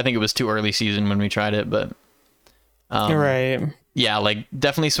super. I think it was too early season when we tried it, but right. Yeah, like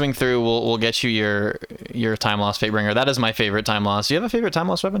definitely swing through. We'll get you your time loss Fatebringer. That is my favorite time loss. Do you have a favorite time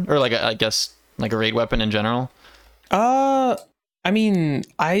loss weapon, or like I guess like a raid weapon in general? I mean,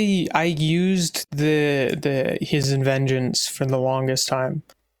 I used the his vengeance for the longest time.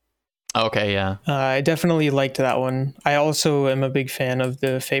 Okay, yeah. I definitely liked that one. I also am a big fan of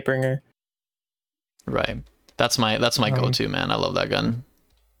the Fatebringer. Right. That's my go-to, man. I love that gun.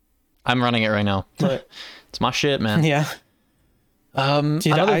 I'm running it right now. But, it's my shit, man. Yeah. Dude,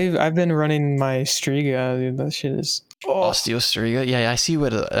 another... I've been running my Striga, dude. That shit is Osteo Striga. Yeah, I see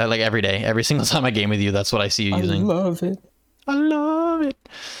what like every day, every single time I game with you, that's what I see you using. I love it. I love it.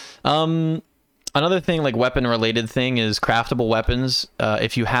 Another thing, like weapon related thing, is craftable weapons.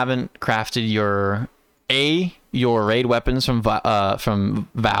 If you haven't crafted your raid weapons from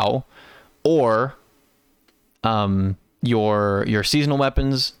VOW, or your seasonal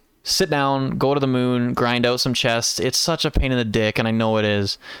weapons, sit down, go to the moon, grind out some chests. It's such a pain in the dick, and I know it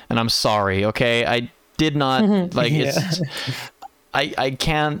is, and I'm sorry. Okay, I did not like it's. I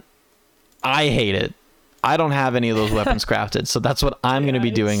can't. I hate it. I don't have any of those weapons crafted, so that's what I'm going to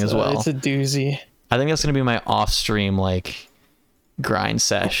be doing as well. It's a doozy. I think that's going to be my off-stream, like, grind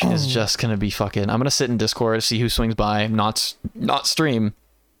sesh. Is just going to be fucking... I'm going to sit in Discord, see who swings by, not stream,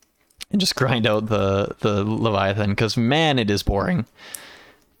 and just grind out the Leviathan, because, man, it is boring.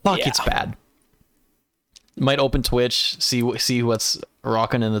 Fuck, it's bad. Might open Twitch, see what's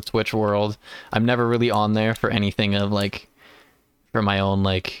rocking in the Twitch world. I'm never really on there for anything of, like, for my own,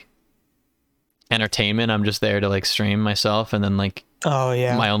 like... entertainment. I'm just there to like stream myself and then like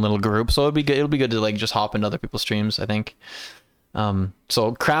my own little group, so it'll be good to like just hop into other people's streams, I think.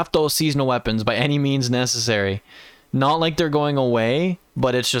 So craft those seasonal weapons by any means necessary. Not like they're going away,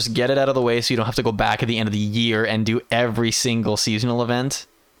 but it's just get it out of the way so you don't have to go back at the end of the year and do every single seasonal event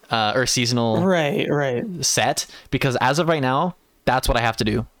or seasonal right set, because as of right now that's what I have to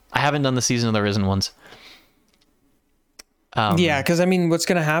do. I haven't done the Season of the Risen ones. Yeah, because I mean what's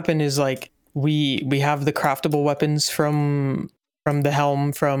gonna happen is like we have the craftable weapons from the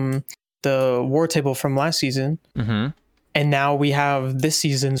helm from the war table from last season, and now we have this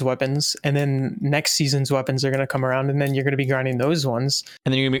season's weapons, and then next season's weapons are going to come around, and then you're going to be grinding those ones,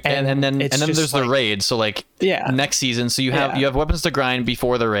 and then you're gonna be, and then there's like, the raid. So like next season, so you have weapons to grind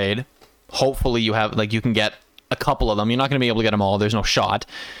before the raid. Hopefully you have like you can get a couple of them. You're not going to be able to get them all. There's no shot.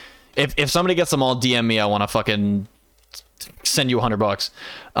 If somebody gets them all, DM me. I want to fucking send you $100.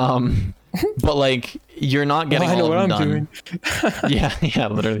 But like you're not getting all of them done. yeah,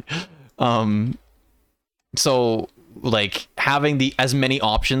 literally. So like having as many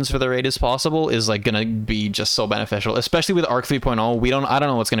options for the raid as possible is like gonna be just so beneficial, especially with Arc 3.0. I don't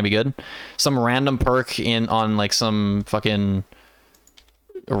know what's gonna be good. Some random perk on like some fucking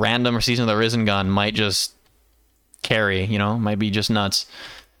random or Season of the Risen gun might just carry, might be just nuts.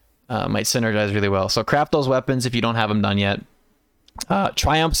 Might synergize really well. So craft those weapons if you don't have them done yet.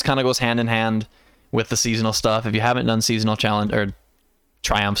 Triumphs kind of goes hand in hand with the seasonal stuff. If you haven't done seasonal challenge or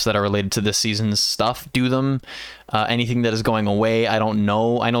triumphs that are related to this season's stuff, do them. Anything that is going away, I don't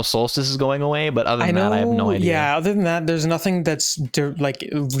know. I know Solstice is going away, but other than that, I have no idea. Yeah, other than that, there's nothing that's like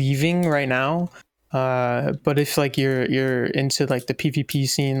leaving right now. But if like you're into like the PvP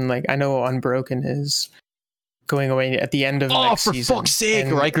scene, like I know Unbroken is going away at the end of next season. Oh, for fuck's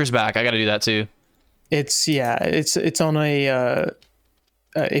sake! Riker's back. I got to do that too. It's on a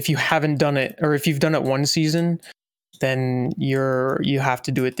if you haven't done it, or if you've done it one season, then you have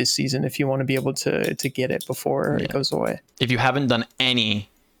to do it this season if you want to be able to get it before it goes away. If you haven't done any,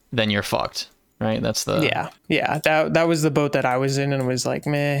 then you're fucked, right? That's the that was the boat that I was in, and was like,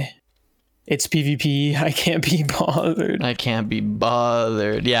 meh, it's PvP. I can't be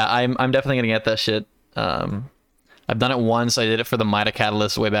bothered. Yeah, I'm definitely gonna get that shit. I've done it once. I did it for the Mida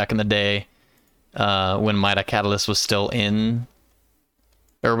Catalyst way back in the day. When Mida Catalyst was still in,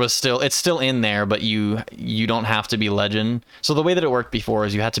 it's still in there, but you don't have to be legend. So the way that it worked before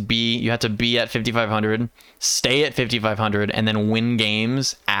is you had to be at 5,500, stay at 5,500, and then win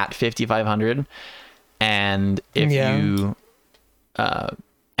games at 5,500. And if you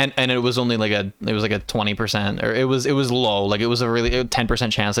and it was only like a 20%, or it was low, like it was a really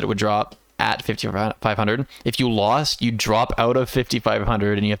 10% chance that it would drop at 5,500. If you lost, you drop out of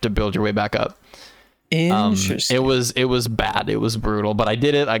 5,500 and you have to build your way back up. Interesting. It was bad. It was brutal, but I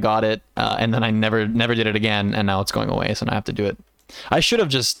did it. I got it, and then I never did it again. And now it's going away, so now I have to do it. I should have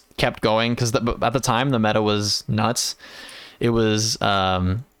just kept going because at the time the meta was nuts. It was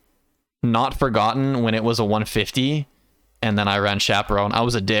not forgotten when it was a 150, and then I ran chaperone. I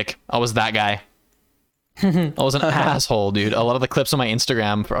was a dick. I was that guy. I was an asshole, dude. A lot of the clips on my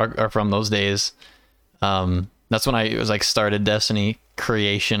Instagram are from those days. That's when I was like started Destiny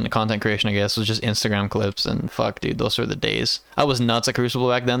content creation, I guess, was just Instagram clips, and fuck, dude, those were the days. I was nuts at Crucible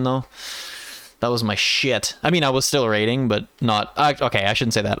back then, though. That was my shit. I mean, I was still raiding, but not... okay, I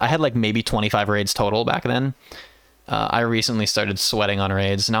shouldn't say that. I had like maybe 25 raids total back then. I recently started sweating on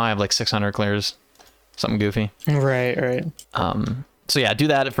raids. Now I have like 600 clears. Something goofy. Right. So yeah, do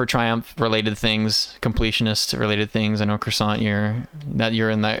that for Triumph related things, completionist related things. I know Croissant, you're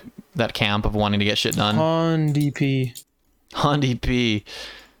in that camp of wanting to get shit done. On DP.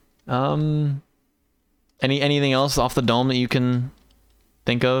 Anything else off the dome that you can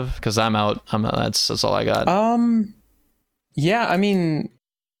think of? Because I'm out. That's all I got. Yeah, I mean,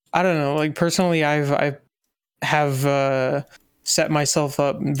 I don't know. Like personally, I have set myself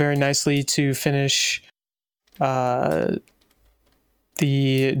up very nicely to finish the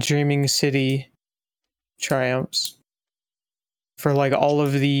Dreaming City triumphs for like all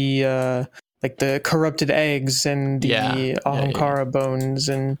of the like the corrupted eggs and the Ahamkara bones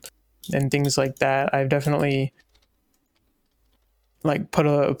and things like that. I've definitely like put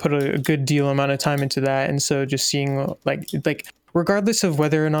a good deal amount of time into that, and so just seeing like regardless of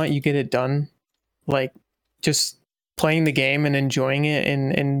whether or not you get it done, like just playing the game and enjoying it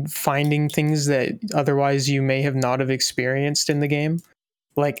and finding things that otherwise you may have not have experienced in the game.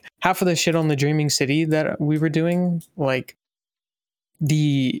 Like half of the shit on the Dreaming City that we were doing, like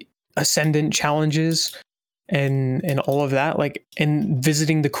the Ascendant challenges and all of that, like, and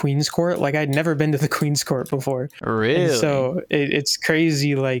visiting the Queen's Court. Like I'd never been to the Queen's Court before. Really? And so it's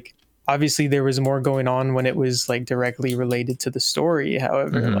crazy. Like obviously there was more going on when it was like directly related to the story.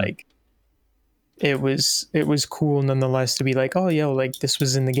 However, like it was cool nonetheless to be like, oh yo, like this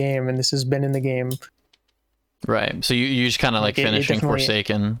was in the game and this has been in the game. Right. So you just kind of like finishing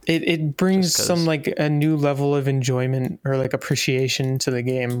Forsaken. It brings some like a new level of enjoyment or like appreciation to the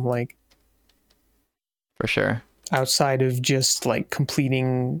game, like for sure. Outside of just like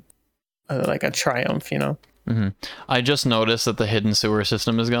completing like a triumph, you know. I just noticed that the hidden sewer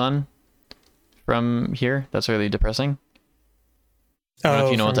system is gone from here. That's really depressing. I don't know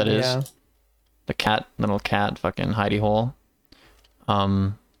if you know what that is. The little cat fucking hidey hole.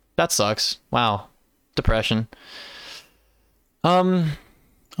 That sucks. Wow. Depression.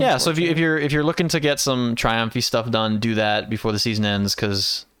 Yeah, so if you're looking to get some triumphy stuff done, do that before the season ends,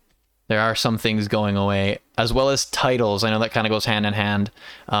 because there are some things going away, as well as titles. I know that kind of goes hand in hand.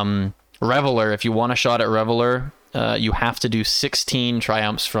 Reveler, if you want a shot at Reveler, you have to do 16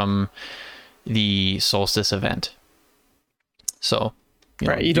 triumphs from the Solstice event. So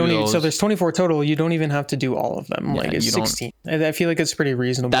you don't need, so there's 24 total. You don't even have to do all of them. Like it's 16. I feel like it's pretty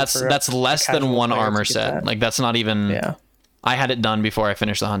reasonable. That's less than one armor set. Like that's not even. Yeah. I had it done before I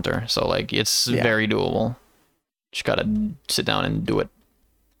finished the Hunter, so like it's very doable. Just gotta sit down and do it.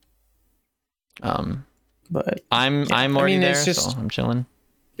 But I'm already there, so I'm chilling.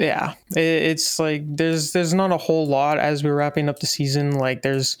 Yeah, it's like there's not a whole lot as we're wrapping up the season. Like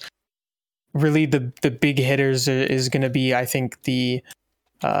there's really the big hitters is gonna be, I think, the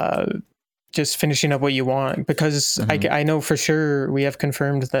just finishing up what you want, because I know for sure we have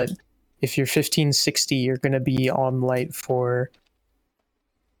confirmed that if you're 1560, you're going to be on light for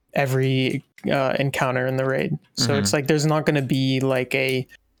every encounter in the raid. So it's like there's not going to be like the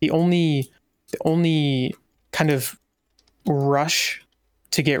only kind of rush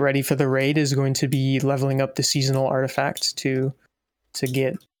to get ready for the raid is going to be leveling up the seasonal artifacts to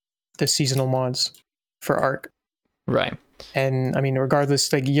get the seasonal mods for Arc. Right. And I mean,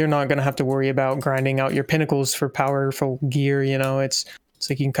 regardless, like you're not going to have to worry about grinding out your pinnacles for powerful gear, you know. It's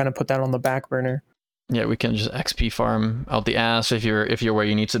like you can kind of put that on the back burner. Yeah, we can just XP farm out the ass if you're where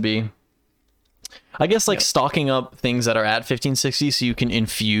you need to be. I guess like stocking up things that are at 1560 so you can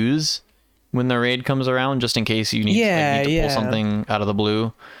infuse when the raid comes around, just in case you need to pull something out of the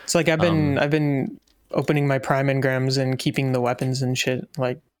blue. It's like I've been opening my prime engrams and keeping the weapons and shit.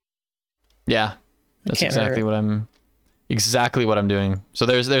 Like, yeah, that's exactly what I'm doing. So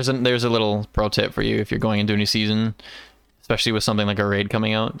there's a little pro tip for you if you're going into a new season, especially with something like a raid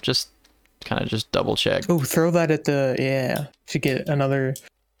coming out. Just kind of just double check. Oh, throw that at to get another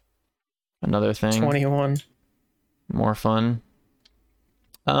thing. 21. More fun.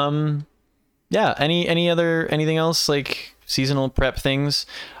 Yeah. Anything else like seasonal prep things.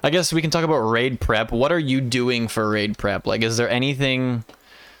 I guess we can talk about raid prep. What are you doing for raid prep? Like, is there anything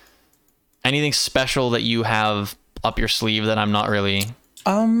special that you have up your sleeve that I'm not really?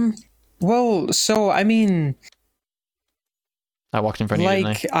 Well, so I mean, I walked in front of you,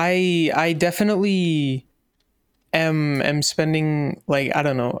 didn't I definitely am spending, like, I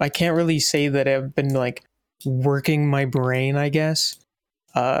don't know. I can't really say that I've been like working my brain, I guess.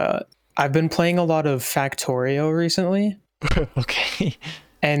 I've been playing a lot of Factorio recently. Okay.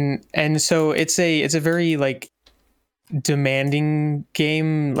 And so it's a very like demanding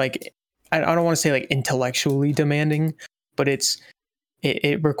game. Like, I don't want to say like intellectually demanding, but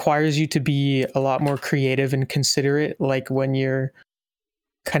it requires you to be a lot more creative and considerate, like when you're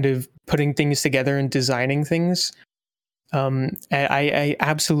kind of putting things together and designing things. I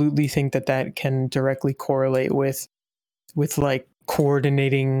absolutely think that can directly correlate with like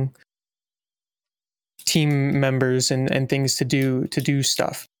coordinating team members and things to do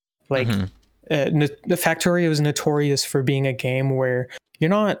stuff. Like, the Factorio is notorious for being a game where you're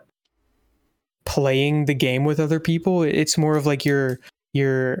not playing the game with other people. It's more of like you're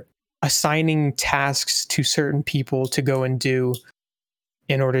assigning tasks to certain people to go and do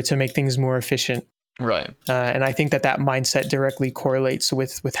in order to make things more efficient. Right. And I think that mindset directly correlates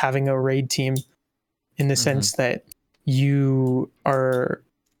with having a raid team, in the sense that you are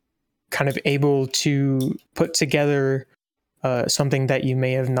kind of able to put together something that you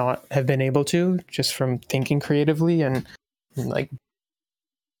may have not have been able to, just from thinking creatively and like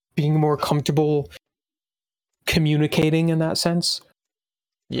being more comfortable communicating in that sense.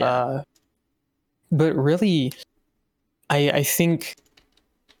 Yeah. But really, I think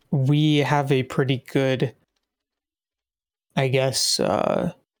we have a pretty good, I guess,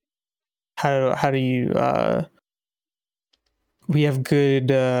 how do you we have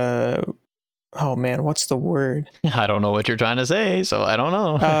good oh man, what's the word? I don't know what you're trying to say, so I don't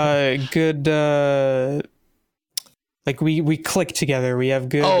know. Good like we click together. We have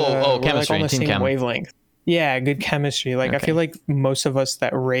good chemistry, we're like on the team same chem. wavelength. Yeah, good chemistry. Like, okay. I feel like most of us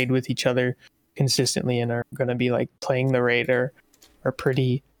that raid with each other consistently and are going to be like playing the raid are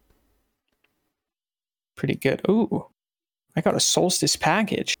pretty good. Ooh, I got a solstice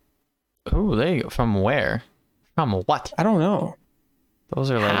package. Ooh, there you go. From where? From what? I don't know. Those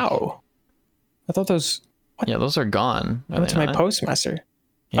are like... How? I thought those... What? Yeah, those are gone. I went to my postmaster.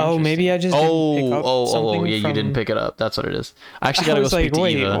 Oh, maybe I just didn't pick up something yeah, you didn't pick it up. That's what it is. I actually gotta go speak to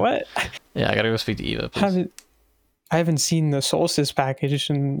Eva. What? Yeah, I gotta go speak to Eva, please. I haven't seen the solstice package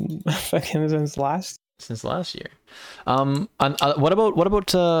since last year. What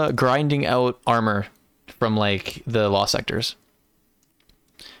about grinding out armor from like the lost sectors?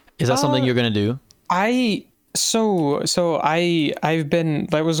 Is that something you're gonna do? I've been,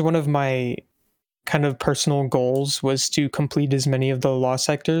 that was one of my kind of personal goals, was to complete as many of the lost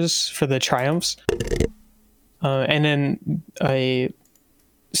sectors for the triumphs, and then a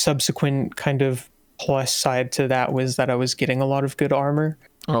subsequent kind of plus side to that was that I was getting a lot of good armor.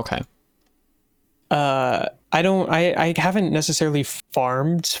 Okay. I haven't necessarily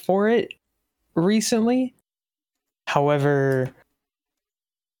farmed for it recently. However,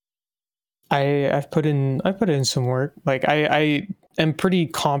 I've put in some work. Like, I am pretty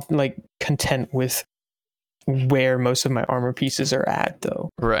content with where most of my armor pieces are at, though.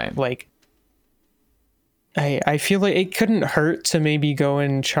 Right. Like, I feel like it couldn't hurt to maybe go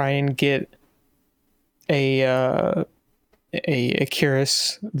and try and get a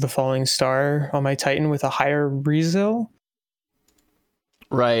Curious the Falling Star on my Titan with a higher resil.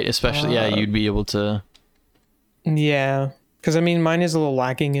 Right, especially you'd be able to. Yeah, because I mean, mine is a little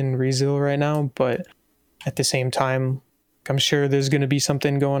lacking in resil right now, but at the same time, I'm sure there's going to be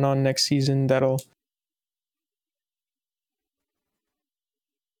something going on next season that'll,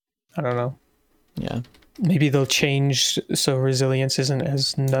 I don't know. Yeah. Maybe they'll change so resilience isn't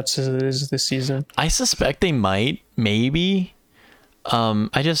as nuts as it is this season. I suspect they might, maybe. Or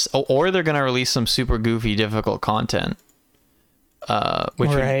they're gonna release some super goofy, difficult content. Which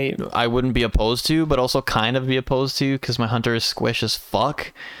I wouldn't be opposed to, but also kind of be opposed to, because my hunter is squish as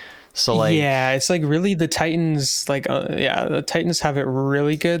fuck. So like, yeah, it's like really the Titans, like the Titans have it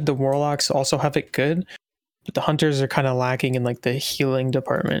really good. The Warlocks also have it good, but the Hunters are kind of lacking in like the healing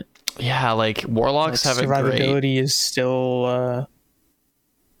department. Yeah, like Warlocks have it great. Survivability is still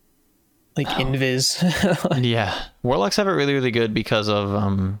invis. Yeah, Warlocks have it really, really good because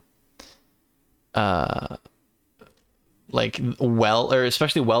of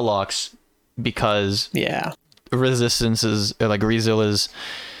especially Wellocks, because resistance is like resil is,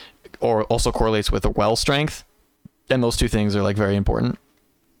 or also correlates with the well strength, and those two things are like very important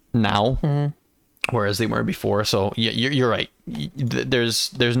now. whereas they were before. So yeah, you're right.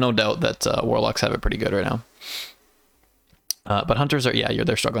 There's no doubt that warlocks have it pretty good right now. But hunters are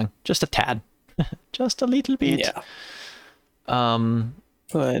they're struggling just a tad, just a little bit. Yeah.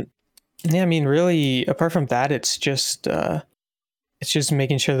 But yeah, I mean, really, apart from that, it's just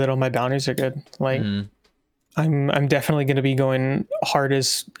making sure that all my bounties are good. Like, I'm definitely going to be going hard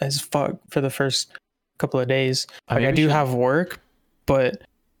as fuck for the first couple of days. Like, I do have work, but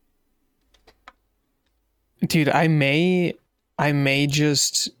dude, I may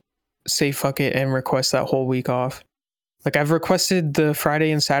just say fuck it and request that whole week off. Like, I've requested the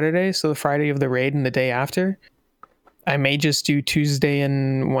Friday and Saturday, so the Friday of the raid and the day after. I may just do Tuesday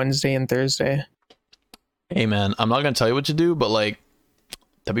and Wednesday and Thursday. Hey man, I'm not gonna tell you what to do, but like,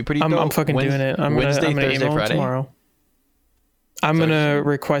 that'd be pretty dope. I'm fucking doing it. I'm gonna Thursday, email Friday? Tomorrow. I'm gonna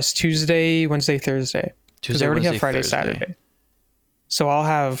request Tuesday, Wednesday, Thursday. Because I already have Friday, Thursday. Saturday. So I'll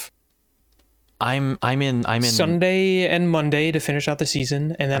have I'm in Sunday and Monday to finish out the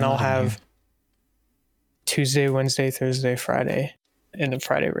season, and then I'll have Tuesday, Wednesday, Thursday, Friday in the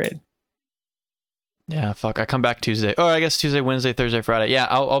Friday raid. Yeah, fuck. I come back Tuesday. Oh, I guess Tuesday, Wednesday, Thursday, Friday. Yeah,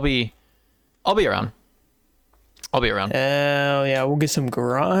 I'll be around. I'll be around. Hell yeah, we'll get some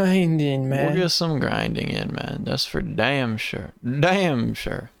grinding, man. We'll get some grinding in, man. That's for damn sure. Damn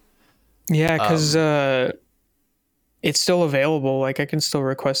sure. Yeah, because it's still available. Like, I can still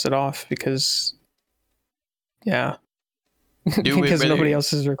request it off because, yeah. Because nobody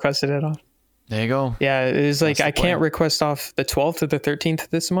else has requested it off. There you go. Yeah, it's like I can't request off the 12th or the 13th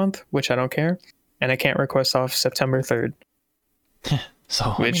this month, which I don't care. And I can't request off September 3rd.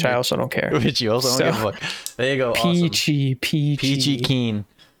 So which I also don't care. Which you also don't give a fuck. There you go. Peachy, awesome. Peachy keen.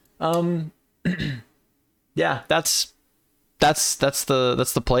 Yeah, that's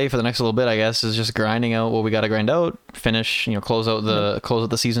the play for the next little bit, I guess, is just grinding out what we got to grind out, finish, close out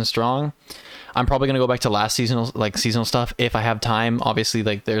the season strong. I'm probably going to go back to last seasonal stuff if I have time. Obviously,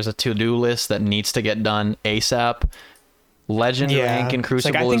 like, there's a to-do list that needs to get done ASAP. Legend rank and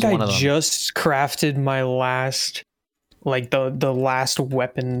Crucible is one of them. I just crafted my last, like, the last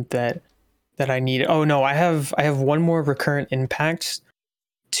weapon that I needed. Oh no, I have one more recurrent impact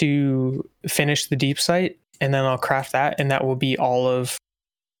to finish the deep sight, and then I'll craft that, and that will be all of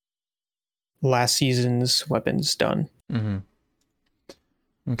last season's weapons done.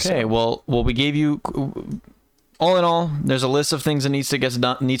 Okay, so. Well, we gave you, all in all, there's a list of things that needs to get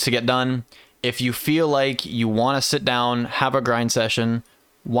done. If you feel like you want to sit down, have a grind session,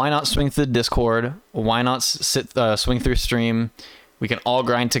 why not swing through the Discord? Why not swing through stream? We can all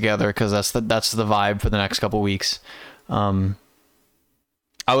grind together, because that's the vibe for the next couple weeks. I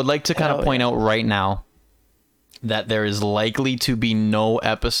would like to kind of point out right now that there is likely to be no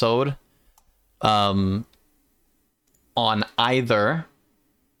episode on either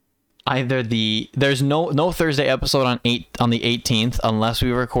there's no Thursday episode on the 18th unless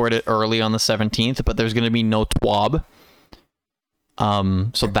we record it early on the 17th, but there's going to be no TWAB.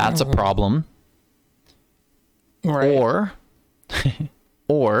 So that's a problem. Right.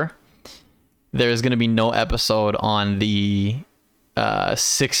 Or there's going to be no episode on the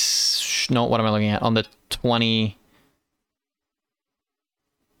what am I looking at? On the 20.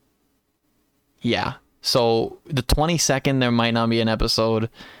 Yeah. So the 22nd there might not be an episode.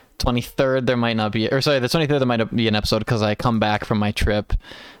 23rd there might not be, the 23rd there might not be an episode because I come back from my trip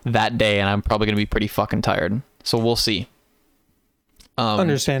that day and I'm probably going to be pretty fucking tired. So we'll see.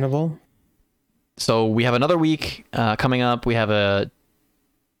 Understandable. So we have another week coming up. We have a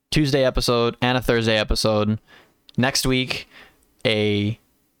Tuesday episode and a Thursday episode next week, a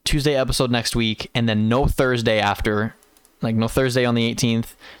Tuesday episode next week, and then no Thursday after, like no Thursday on the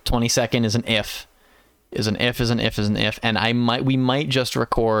 18th. 22nd is an if. And we might just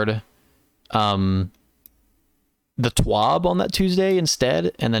record the TWAB on that Tuesday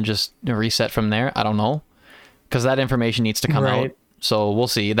instead, and then just reset from there. I don't know, because that information needs to come out. So we'll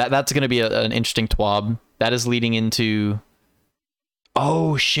see. That's going to be an interesting TWAB. That is leading into.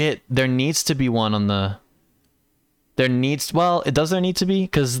 Oh shit! There needs to be one on the. There need to be,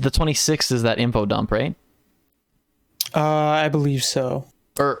 because the 26th is that info dump, right? I believe so.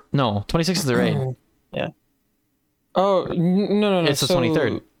 Or no, 26th is the raid. Yeah. Oh no! It's the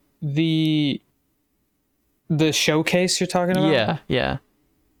 23rd. The showcase you're talking about? Yeah.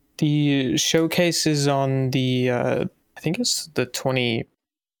 The showcase is on the I think it's the 23rd.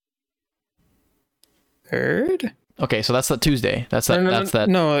 Okay, so that's the Tuesday. That's that.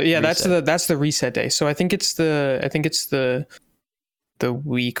 No, yeah, reset. that's the reset day. So I think it's the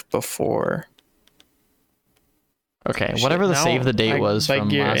week before. Okay, whatever the save the date was from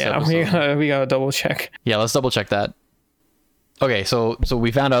last episode. We gotta double check. Yeah, let's double check that. okay, so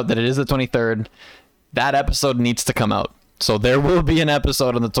we found out that it is the 23rd. That episode needs to come out. So there will be an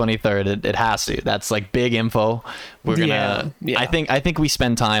episode on the 23rd. It has to. That's like big info. We're gonna. Yeah. I think we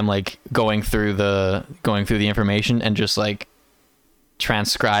spend time like going through the information and just like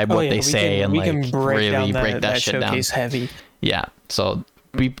transcribe what they say and like really break that shit down. Heavy. Yeah. So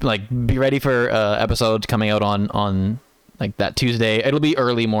be ready for episodes coming out on like that Tuesday. It'll be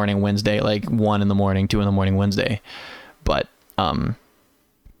early morning Wednesday, like 1 in the morning, 2 in the morning Wednesday. But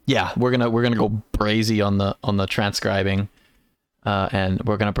yeah, we're gonna go crazy on the transcribing, and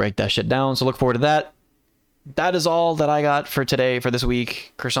we're gonna break that shit down. So look forward to that. That is all that I got for today, for this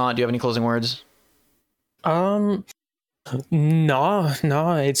week. Croissant, do you have any closing words? No.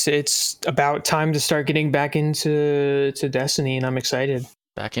 It's about time to start getting back into Destiny, and I'm excited.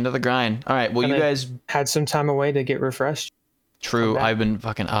 Back into the grind. All right. Well, you guys had some time away to get refreshed. True. I've been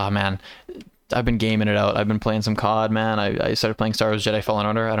fucking. Oh man. I've been gaming it out. I've been playing some COD, man. I started playing Star Wars Jedi Fallen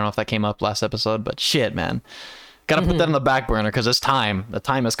Order. I don't know if that came up last episode, but shit, man. Gotta put that on the back burner because it's time. The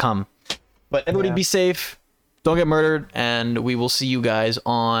time has come. But everybody be safe. Don't get murdered. And we will see you guys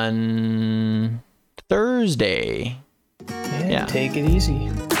on Thursday. Yeah. Take it easy.